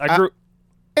 Because I grew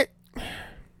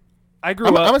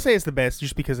I'm up... gonna say it's the best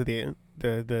just because of the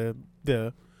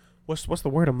what's the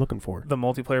word I'm looking for? The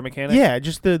multiplayer mechanic? Yeah,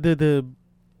 just the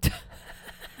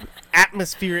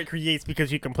atmosphere it creates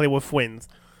because you can play with friends.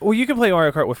 Well, you can play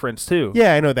Mario Kart with friends, too.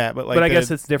 Yeah, I know that, but I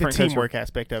guess it's different The 'cause teamwork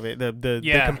aspect of it, the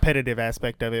Yeah. competitive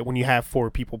aspect of it when you have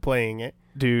 4 people playing it.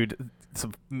 Dude,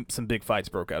 some big fights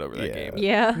broke out over that Yeah. game.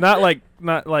 Yeah. Not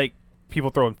like people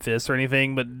throwing fists or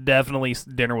anything, but definitely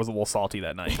dinner was a little salty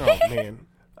that night. Oh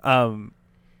man.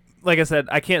 Like I said,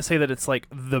 I can't say that it's like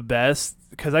the best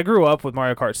because I grew up with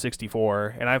Mario Kart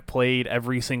 64 and I've played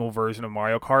every single version of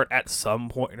Mario Kart at some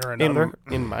point or another.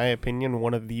 In my opinion,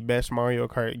 one of the best Mario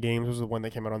Kart games was the one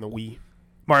that came out on the Wii.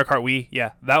 Mario Kart Wii,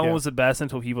 yeah. That one Yeah. was the best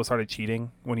until people started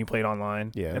cheating when you played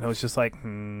online. Yeah. And it was just like,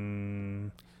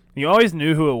 You always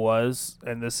knew who it was,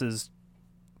 and this is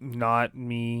not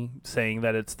me saying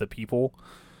that it's the people,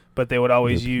 but they would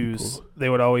always use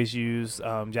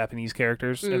Japanese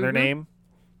characters in their Mhm. name.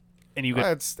 And you could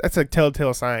That's a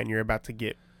telltale sign you're about to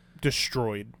get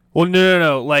destroyed. Well,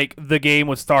 no. Like, the game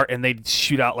would start and they'd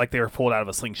shoot out like they were pulled out of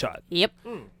a slingshot. Yep.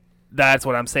 That's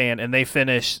what I'm saying. And they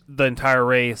finish the entire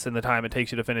race in the time it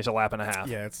takes you to finish a lap and a half.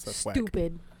 Yeah, that's whack.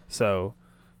 Stupid. So,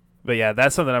 but yeah,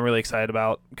 that's something I'm really excited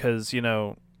about because,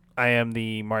 I am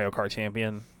the Mario Kart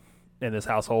champion in this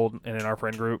household and in our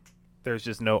friend group. There's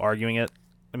just no arguing it.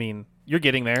 I mean, you're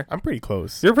getting there. I'm pretty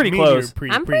close. You're pretty Me and you are close.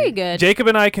 I'm pretty good. Jacob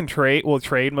and I can trade. We'll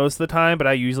trade most of the time, but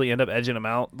I usually end up edging him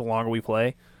out the longer we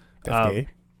play. That's gay.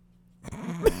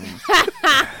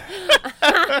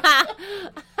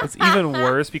 It's even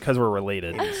worse because we're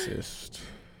related. Insist.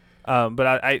 But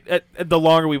I the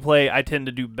longer we play, I tend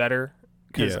to do better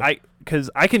because Yeah.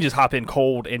 I can just hop in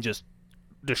cold and just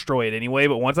destroy it anyway.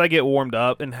 But once I get warmed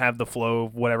up and have the flow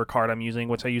of whatever card I'm using,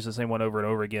 which I use the same one over and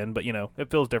over again, but it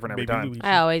feels different every Baby time. Luigi.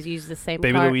 I always use the same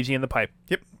Baby card. Luigi and the pipe.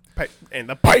 Yep. Pipe and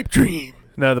the pipe dream.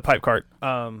 No, the pipe cart.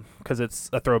 Because it's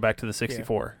a throwback to the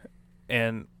 64,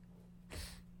 and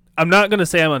I'm not gonna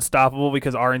say I'm unstoppable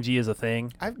because RNG is a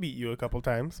thing. I've beat you a couple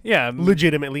times. Yeah,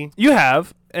 Legitimately. you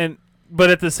have, but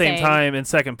at the same Same. time, in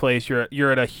second place,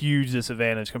 you're at a huge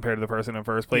disadvantage compared to the person in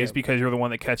first place Yeah. because you're the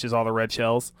one that catches all the red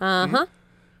shells. Uh-huh.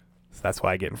 So that's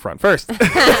why I get in front first. But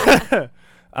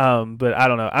I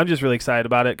don't know. I'm just really excited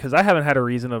about it because I haven't had a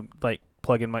reason to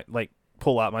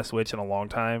pull out my Switch in a long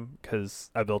time because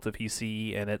I built a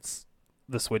PC and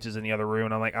the Switch is in the other room.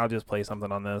 And I'm like, I'll just play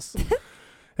something on this.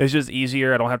 It's just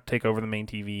easier. I don't have to take over the main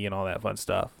TV and all that fun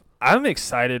stuff. I'm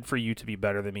excited for you to be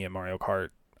better than me at Mario Kart.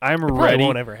 I'm Probably ready.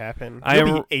 won't ever happen. I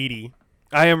You'll am- be 80.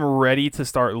 I am ready to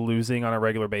start losing on a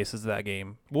regular basis of that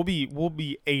game. We'll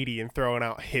be 80 and throwing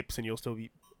out hips, and you'll still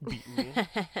be beating me.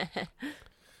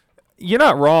 You're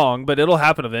not wrong, but it'll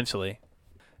happen eventually.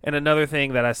 And another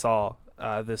thing that I saw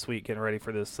this week getting ready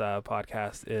for this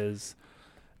podcast is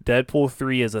Deadpool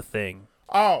 3 is a thing.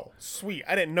 Oh, sweet!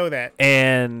 I didn't know that.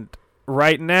 And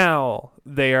right now,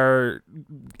 they are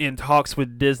in talks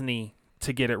with Disney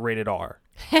to get it rated R.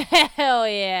 Hell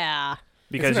yeah.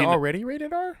 Because Isn't it already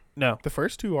rated R? no, The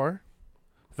first 2 are.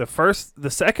 the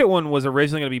second one was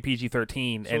originally going to be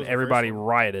PG-13, So and was the everybody first one.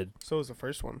 rioted. So was the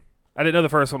first one. I didn't know the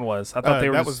first one was. I thought they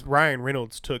were that just- was Ryan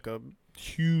Reynolds took a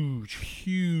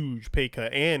huge pay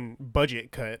cut and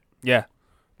budget cut. yeah.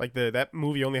 Like that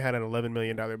movie only had an $11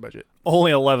 million budget.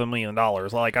 Only $11 million.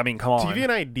 Like, I mean, come on. To give you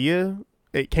an idea,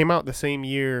 it came out the same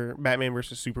year Batman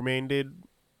vs Superman did,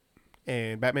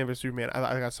 and Batman vs Superman,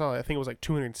 I think it was like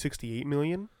 $268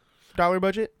 million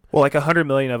budget. Well, like $100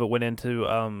 million of it went into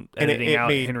editing out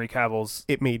made, Henry Cavill's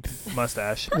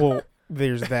mustache. Well,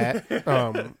 there's that.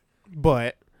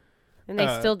 But and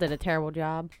they still did a terrible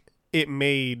job. It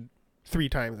made 3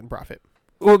 times in profit.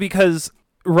 Well, because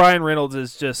Ryan Reynolds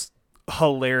is just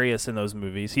hilarious in those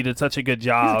movies. He did such a good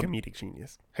job. He's a comedic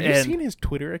genius. Have you seen his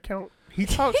Twitter account? He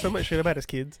talks so much shit about his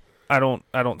kids. I don't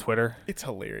Twitter. It's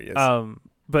hilarious.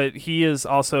 But he is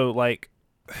also like,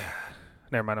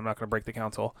 never mind. I'm not going to break the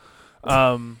council.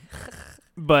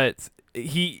 But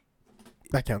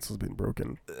that council's been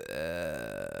broken.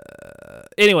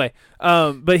 Anyway,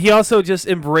 but he also just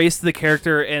embraced the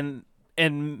character and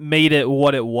made it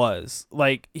what it was.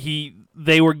 Like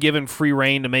they were given free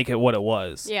reign to make it what it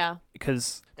was. Yeah.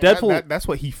 Because Deadpool, that's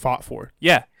what he fought for.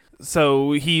 Yeah.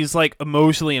 So he's like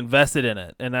emotionally invested in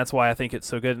it, and that's why I think it's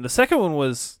so good. And the second one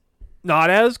was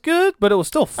not as good, but it was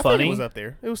still funny. I think it was up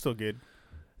there. It was still good.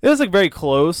 It was like very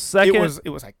close. Second, it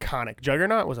was iconic.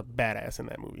 Juggernaut was a badass in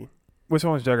that movie. Which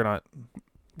one was Juggernaut?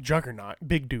 Juggernaut,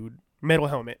 big dude, metal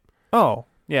helmet. Oh,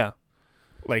 yeah.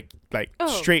 Like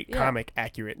straight comic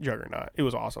accurate Juggernaut. It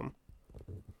was awesome.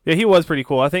 Yeah, he was pretty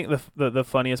cool. I think the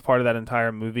funniest part of that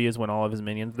entire movie is when all of his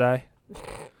minions die.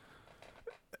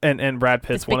 And Brad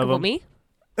Pitt's Despicable one of them. Me?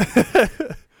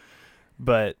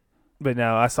 But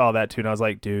no, I saw that too, and I was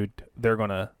like, dude, they're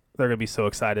gonna be so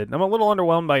excited. And I'm a little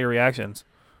underwhelmed by your reactions.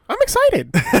 I'm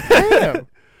excited.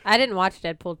 I didn't watch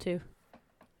Deadpool 2.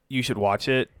 You should watch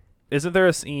it. Isn't there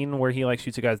a scene where he like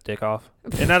shoots a guy's dick off?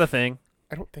 Isn't that a thing?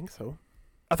 I don't think so.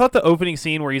 I thought the opening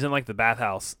scene where he's in like the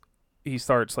bathhouse, he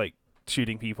starts like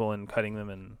shooting people and cutting them,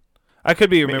 and I could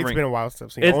be remembering. It's been a while since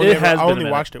I've seen it. I only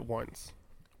watched it once.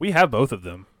 We have both of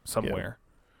them somewhere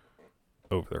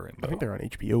over the rainbow. I think they're on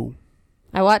HBO.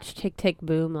 I watched Tick Tick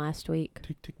Boom last week.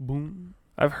 Tick Tick Boom.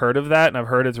 I've heard of that, and I've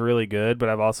heard it's really good, but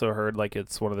I've also heard like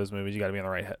it's one of those movies you got to be in the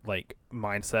right like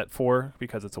mindset for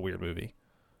because it's a weird movie.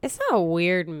 It's not a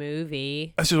weird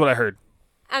movie. That's just what I heard.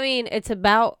 I mean, it's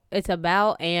about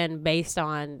and based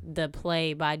on the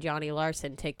play by Johnny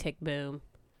Larson, Tick Tick Boom.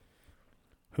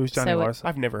 Who's Johnny Larson?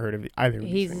 I've never heard of either of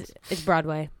these things. It's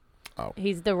Broadway. Oh.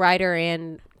 He's the writer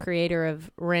and creator of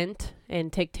Rent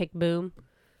and Tick Tick Boom.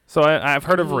 So I've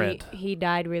heard of Rent. He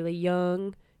died really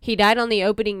young. He died on the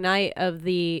opening night of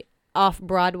the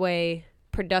off-Broadway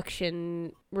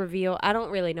production reveal. I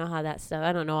don't really know how that stuff.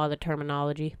 I don't know all the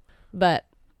terminology. But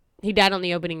he died on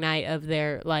the opening night of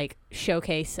their like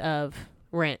showcase of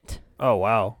Rent. Oh,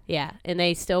 wow. Yeah, and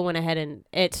they still went ahead and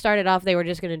it started off they were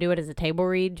just going to do it as a table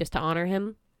read just to honor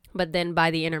him. But then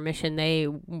by the intermission, they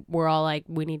were all like,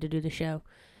 we need to do the show.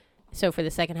 So for the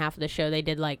second half of the show, they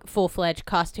did like full-fledged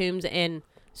costumes and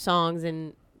songs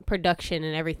and production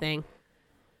and everything.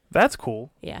 That's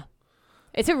cool. Yeah.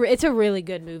 It's a really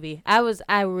good movie.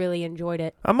 I really enjoyed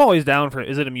it. I'm always down for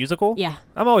is it a musical? Yeah.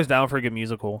 I'm always down for a good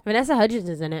musical. Vanessa Hudgens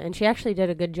is in it, and she actually did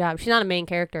a good job. She's not a main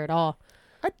character at all.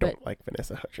 I don't like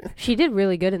Vanessa Hudgens. She did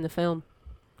really good in the film.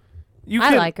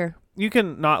 I like her. You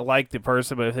can not like the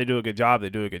person, but if they do a good job, they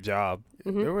do a good job.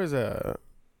 Mm-hmm. There was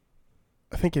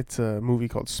I think it's a movie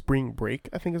called Spring Break,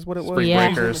 I think is what it was. Spring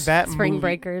Breakers. Spring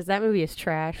Breakers. That movie is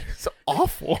trash. It's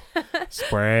awful.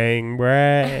 Spring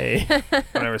Break. I've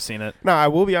never seen it. No, I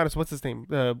will be honest. What's his name?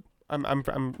 I'm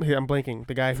blanking.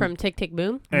 The guy from Tick Tick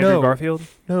Boom. Andrew Garfield.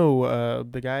 No,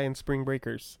 the guy in Spring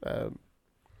Breakers. Oh,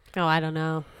 I don't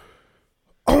know.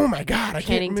 Oh my God, I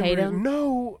can't remember. Tatum?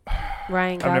 No,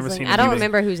 Ryan Gosling. I've never seen it. I don't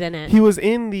remember who's in it. he was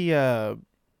in the.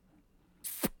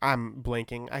 I'm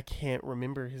blanking. I can't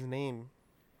remember his name.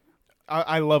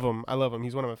 I love him.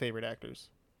 He's one of my favorite actors.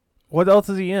 What else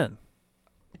is he in?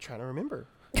 I'm trying to remember.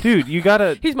 Dude, you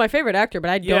gotta. He's my favorite actor, but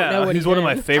I don't know what he's one of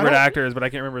my in. favorite actors, but I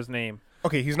can't remember his name.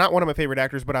 Okay, he's not one of my favorite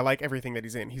actors, but I like everything that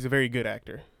he's in. He's a very good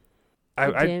actor. I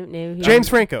don't know. James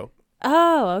Franco.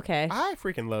 Oh, okay. I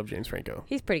freaking love James Franco.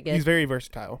 He's pretty good. He's very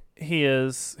versatile. He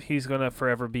is. He's gonna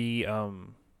forever be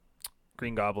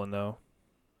Green Goblin, though.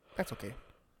 That's okay.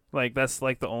 Like that's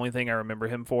like the only thing I remember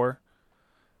him for.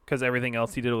 Because everything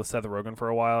else he did with Seth Rogen for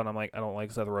a while, and I'm like, I don't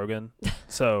like Seth Rogen,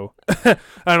 so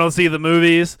I don't see the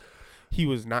movies. He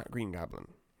was not Green Goblin.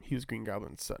 He was Green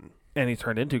Goblin's son. And he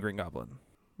turned into Green Goblin.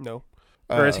 No.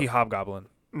 Or is he Hobgoblin?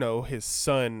 No, his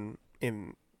son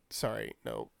in... Sorry,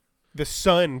 no. The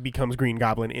son becomes Green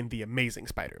Goblin in The Amazing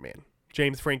Spider-Man.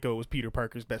 James Franco was Peter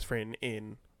Parker's best friend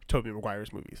in Tobey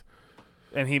Maguire's movies.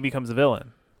 And he becomes a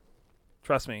villain.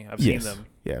 Trust me, I've seen them.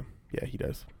 Yeah, he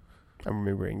does. I'm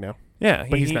remembering now. Yeah,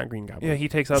 But he's not Green Goblin. Yeah, he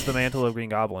takes up the mantle of Green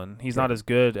Goblin. He's not as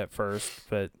good at first,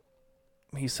 but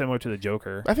he's similar to the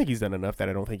Joker. I think he's done enough that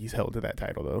I don't think he's held to that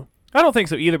title, though. I don't think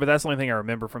so either, but that's the only thing I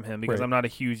remember from him because Right. I'm not a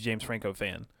huge James Franco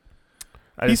fan.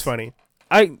 He's funny.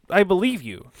 I believe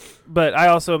you, but I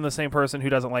also am the same person who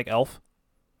doesn't like Elf.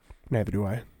 Neither do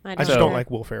I. I I just don't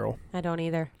like Will Ferrell. I don't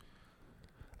either.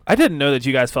 I didn't know that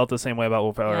you guys felt the same way about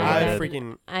Will Ferrell. No, as I I did.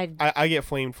 freaking... I I get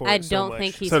flamed for I it so don't much.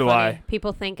 think he's So do funny. I.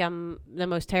 People think I'm the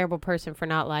most terrible person for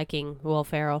not liking Will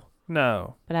Ferrell,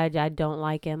 No. but I don't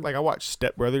like him. Like, I watched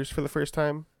Step Brothers for the first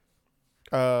time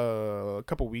a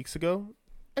couple weeks ago.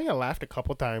 I think I laughed a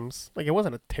couple times. Like, it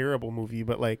wasn't a terrible movie,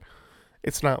 but, like,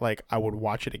 it's not like I would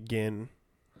watch it again.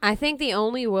 I think the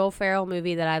only Will Ferrell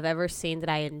movie that I've ever seen that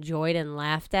I enjoyed and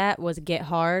laughed at was Get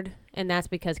Hard, and that's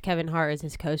because Kevin Hart is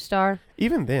his co-star.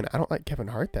 Even then, I don't like Kevin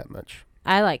Hart that much.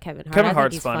 I like Kevin Hart. Kevin I think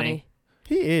Hart's he's funny.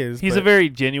 He is. He's but a very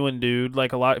genuine dude.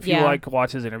 Like a lot, if you Yeah. like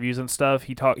watch his interviews and stuff,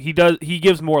 he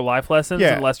gives more life lessons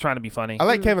Yeah. and less trying to be funny. I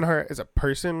like Mhm. Kevin Hart as a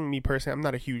person. Me personally, I'm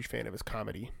not a huge fan of his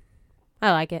comedy.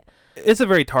 I like it. It's a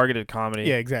very targeted comedy.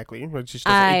 Yeah, exactly. It just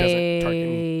doesn't, it doesn't target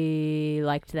me. I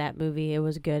liked that movie. It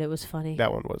was good. It was funny.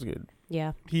 That one was good.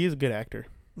 Yeah. He is a good actor.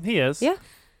 He is. Yeah.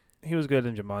 He was good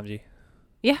in Jumanji.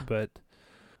 Yeah. But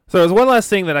so there's one last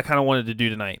thing that I kind of wanted to do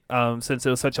tonight. Since it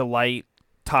was such a light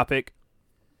topic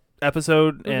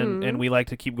episode and Mhm. we like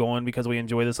to keep going because we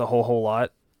enjoy this a whole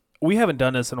lot. We haven't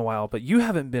done this in a while, but you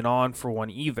haven't been on for one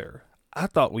either. I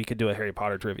thought we could do a Harry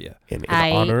Potter trivia. In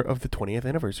I- honor of the 20th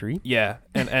anniversary. Yeah,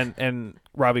 and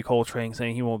Robbie Coltrane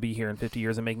saying he won't be here in 50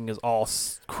 years and making us all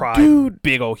cry Dude,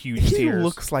 big old huge He tears.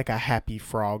 looks like a happy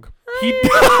frog. He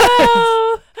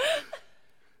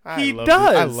I He I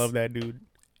does. love that dude.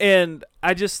 And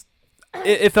I just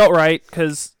it felt right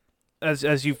because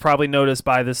as you've probably noticed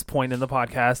by this point in the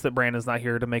podcast that Brandon's not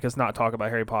here to make us not talk about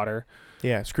Harry Potter.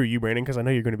 Yeah, screw you, Brandon, because I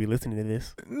know you're going to be listening to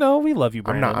this. No, we love you,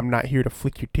 Brandon. I'm not here to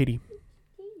flick your titty.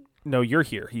 No, you're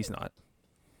here. He's not.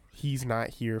 He's not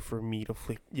here for me to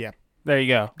flick. Yeah. There you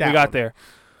go. That we got one. there.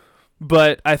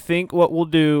 But I think what we'll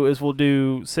do is we'll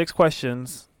do 6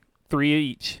 questions, 3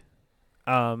 each,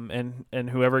 and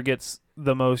whoever gets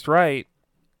the most right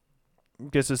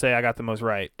gets to say I got the most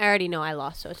right. already know I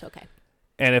lost, so it's okay.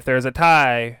 And if there's a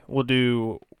tie, we'll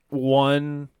do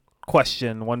one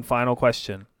final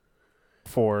question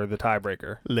for the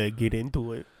tiebreaker. Let's get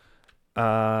into it.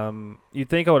 You'd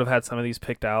think I would have had some of these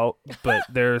picked out, but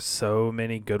there's so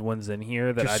many good ones in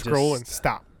here that Just scroll and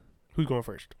stop. Who's going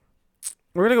first?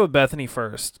 We're gonna go with Bethany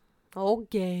first.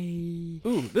 Okay.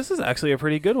 Ooh, this is actually a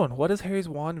pretty good one. What is Harry's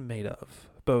wand made of?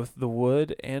 Both the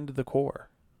wood and the core.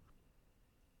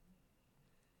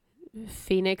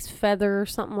 Phoenix feather or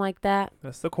something like that.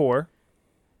 That's the core.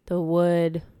 The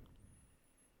wood.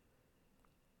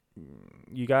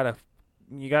 You gotta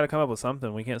come up with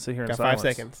something. We can't sit here in Got silence.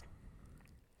 5 seconds.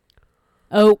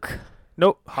 Oak.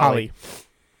 Nope. Holly.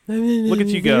 Look at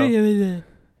you go.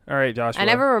 All right, Joshua. I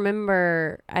never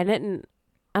remember. I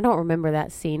don't remember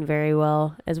that scene very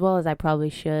well as I probably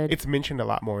should. It's mentioned a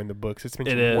lot more in the books. It's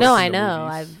mentioned It is. once No, in I the know.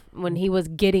 movies. When he was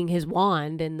getting his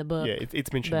wand in the book. Yeah,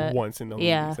 it's mentioned but- once in the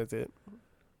yeah. movies. That's it.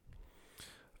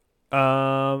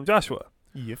 Joshua.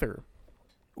 Yes, sir.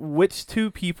 Which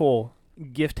 2 people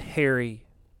gift Harry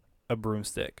a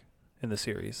broomstick in the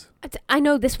series? I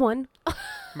know this one.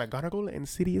 McGonagall and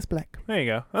Sirius Black. There you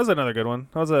go. That was another good one.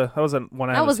 That was a one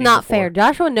I That haven't was seen not before. fair.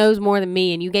 Joshua knows more than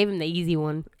me, and you gave him the easy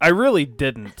one. I really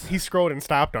didn't. He scrolled and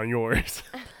stopped on yours.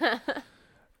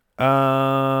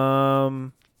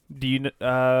 Do you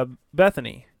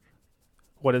Bethany?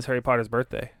 What is Harry Potter's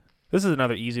birthday? This is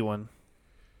another easy one.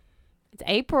 It's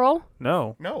April.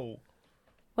 No. No.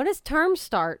 When does term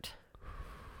start?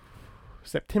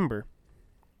 September.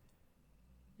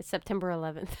 It's September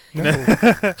 11th. No.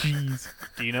 Jeez.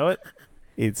 Do you know it?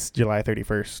 It's July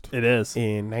 31st. It is.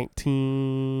 In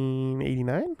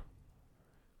 1989?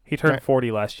 He turned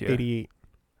 40 last year. 88.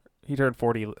 He turned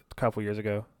 40 a couple years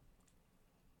ago.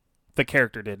 The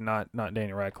character did, not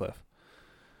Daniel Radcliffe.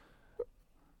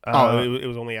 It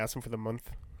was only asking for the month.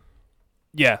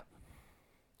 Yeah.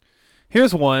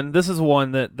 Here's one. This is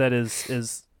one that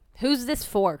is Who's this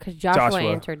for? Because Joshua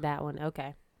Joshua. answered that one.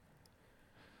 Okay.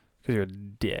 because you're a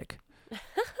dick.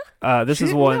 This She is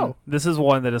didn't one. know. This is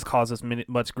one that has caused us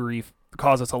much grief.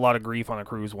 Caused us a lot of grief on a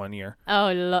cruise one year.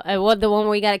 Oh, what, the one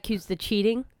where you got accused of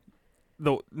cheating?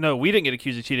 No, we didn't get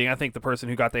accused of cheating. I think the person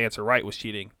who got the answer right was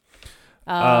cheating.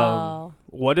 Oh.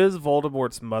 What is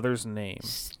Voldemort's mother's name?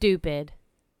 Stupid.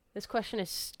 This question is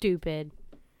stupid.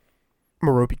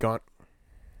 Merope Gaunt.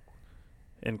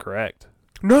 Incorrect.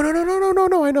 No, I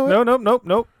know it.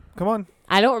 No. Come on.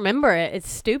 I don't remember it. It's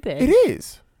stupid. It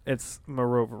is. It's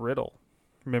Marova Riddle.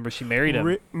 Remember, she married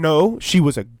him. No, she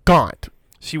was a Gaunt.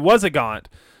 She was a Gaunt,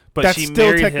 but That's she still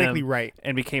married technically him right.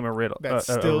 and became a Riddle. That's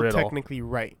a still Riddle. technically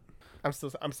right. I'm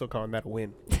still calling that a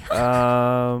win.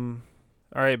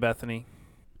 All right, Bethany.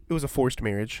 It was a forced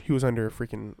marriage. He was under a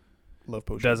freaking love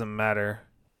potion. Doesn't matter.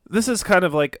 This is kind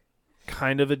of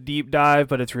a deep dive,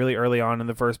 but it's really early on in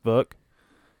the first book.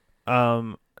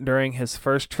 During his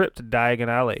first trip to Diagon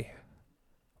Alley,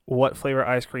 what flavor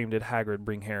ice cream did Hagrid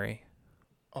bring Harry?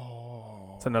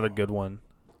 Oh. It's another good one.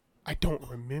 I don't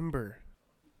remember.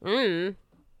 I Really?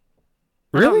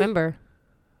 don't remember.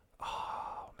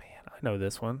 Oh, man. I know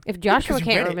this one. If Joshua you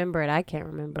can't read it. remember it, I can't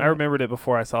remember I remembered it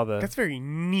before I saw the... That's very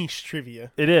niche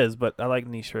trivia. It is, but I like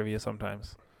niche trivia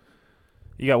sometimes.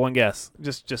 You got one guess.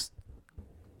 Just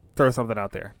throw something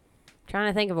out there. Trying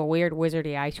to think of a weird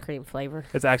wizardy ice cream flavor.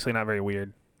 It's actually not very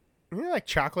weird. You know, like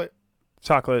chocolate,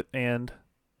 Chocolate and...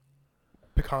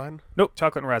 pecan, Nope,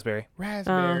 chocolate and raspberry.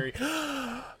 raspberry.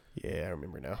 Yeah, I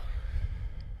remember now.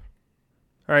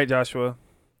 All right, Joshua.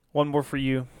 One more for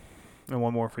you and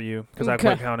one more for you because I Okay.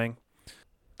 quit counting.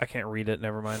 I can't read it.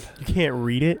 Never mind. You can't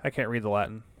read it? I can't read the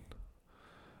Latin.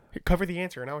 Here, cover the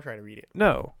answer, and I'll try to read it.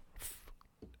 No.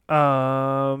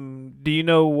 Do you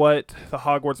know what the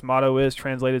Hogwarts motto is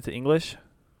translated to English?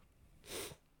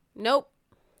 Nope.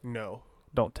 No.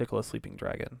 Don't tickle a sleeping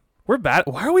dragon. We're bad.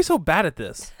 Why are we so bad at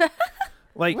this?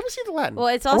 Like, Let me see the Latin. Well,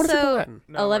 it's I wanna see the also Latin.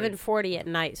 No, I'm already- 11:40 at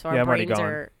night, so Yeah, our I'm already brains gone.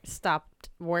 are stopped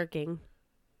working.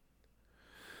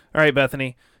 all right,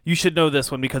 Bethany, you should know this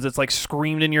one because it's like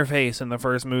screamed in your face in the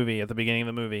first movie at the beginning of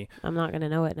the movie. I'm not going to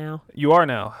know it now. You are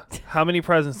now. How many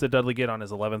presents did Dudley get on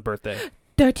his 11th birthday?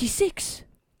 36.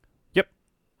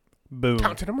 Boom.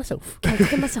 Counted on myself. Counted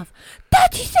to myself.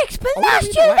 36, but Oh, last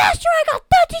read year the Latin. I got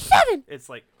 37.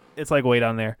 It's like way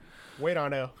down there. Wait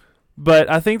on now. But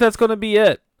I think that's going to be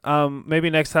it. Maybe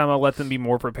next time I'll let them be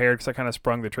more prepared because I kind of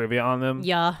sprung the trivia on them.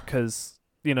 Yeah. Because,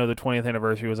 the 20th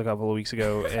anniversary was a couple of weeks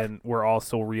ago, and we're all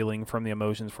still reeling from the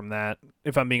emotions from that,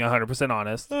 if I'm being 100%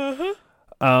 honest.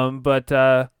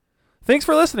 But thanks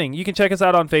for listening. You can check us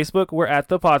out on Facebook. We're at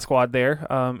the Pod Squad there.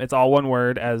 It's all one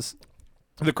word, as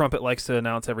the Crumpet likes to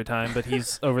announce every time, but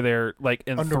he's over there, like,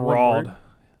 Under one enthralled. word?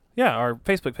 Yeah, our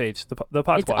Facebook page, the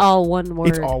Pod It's Squad. all one word.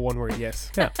 It's all one word,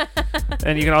 yes.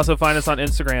 And you can also find us on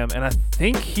Instagram, and I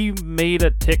think he made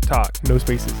a TikTok. No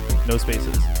spaces. No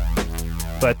spaces.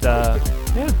 But,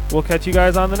 yeah, we'll catch you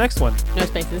guys on the next one. No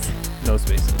spaces. No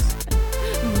spaces.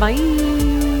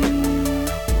 Bye.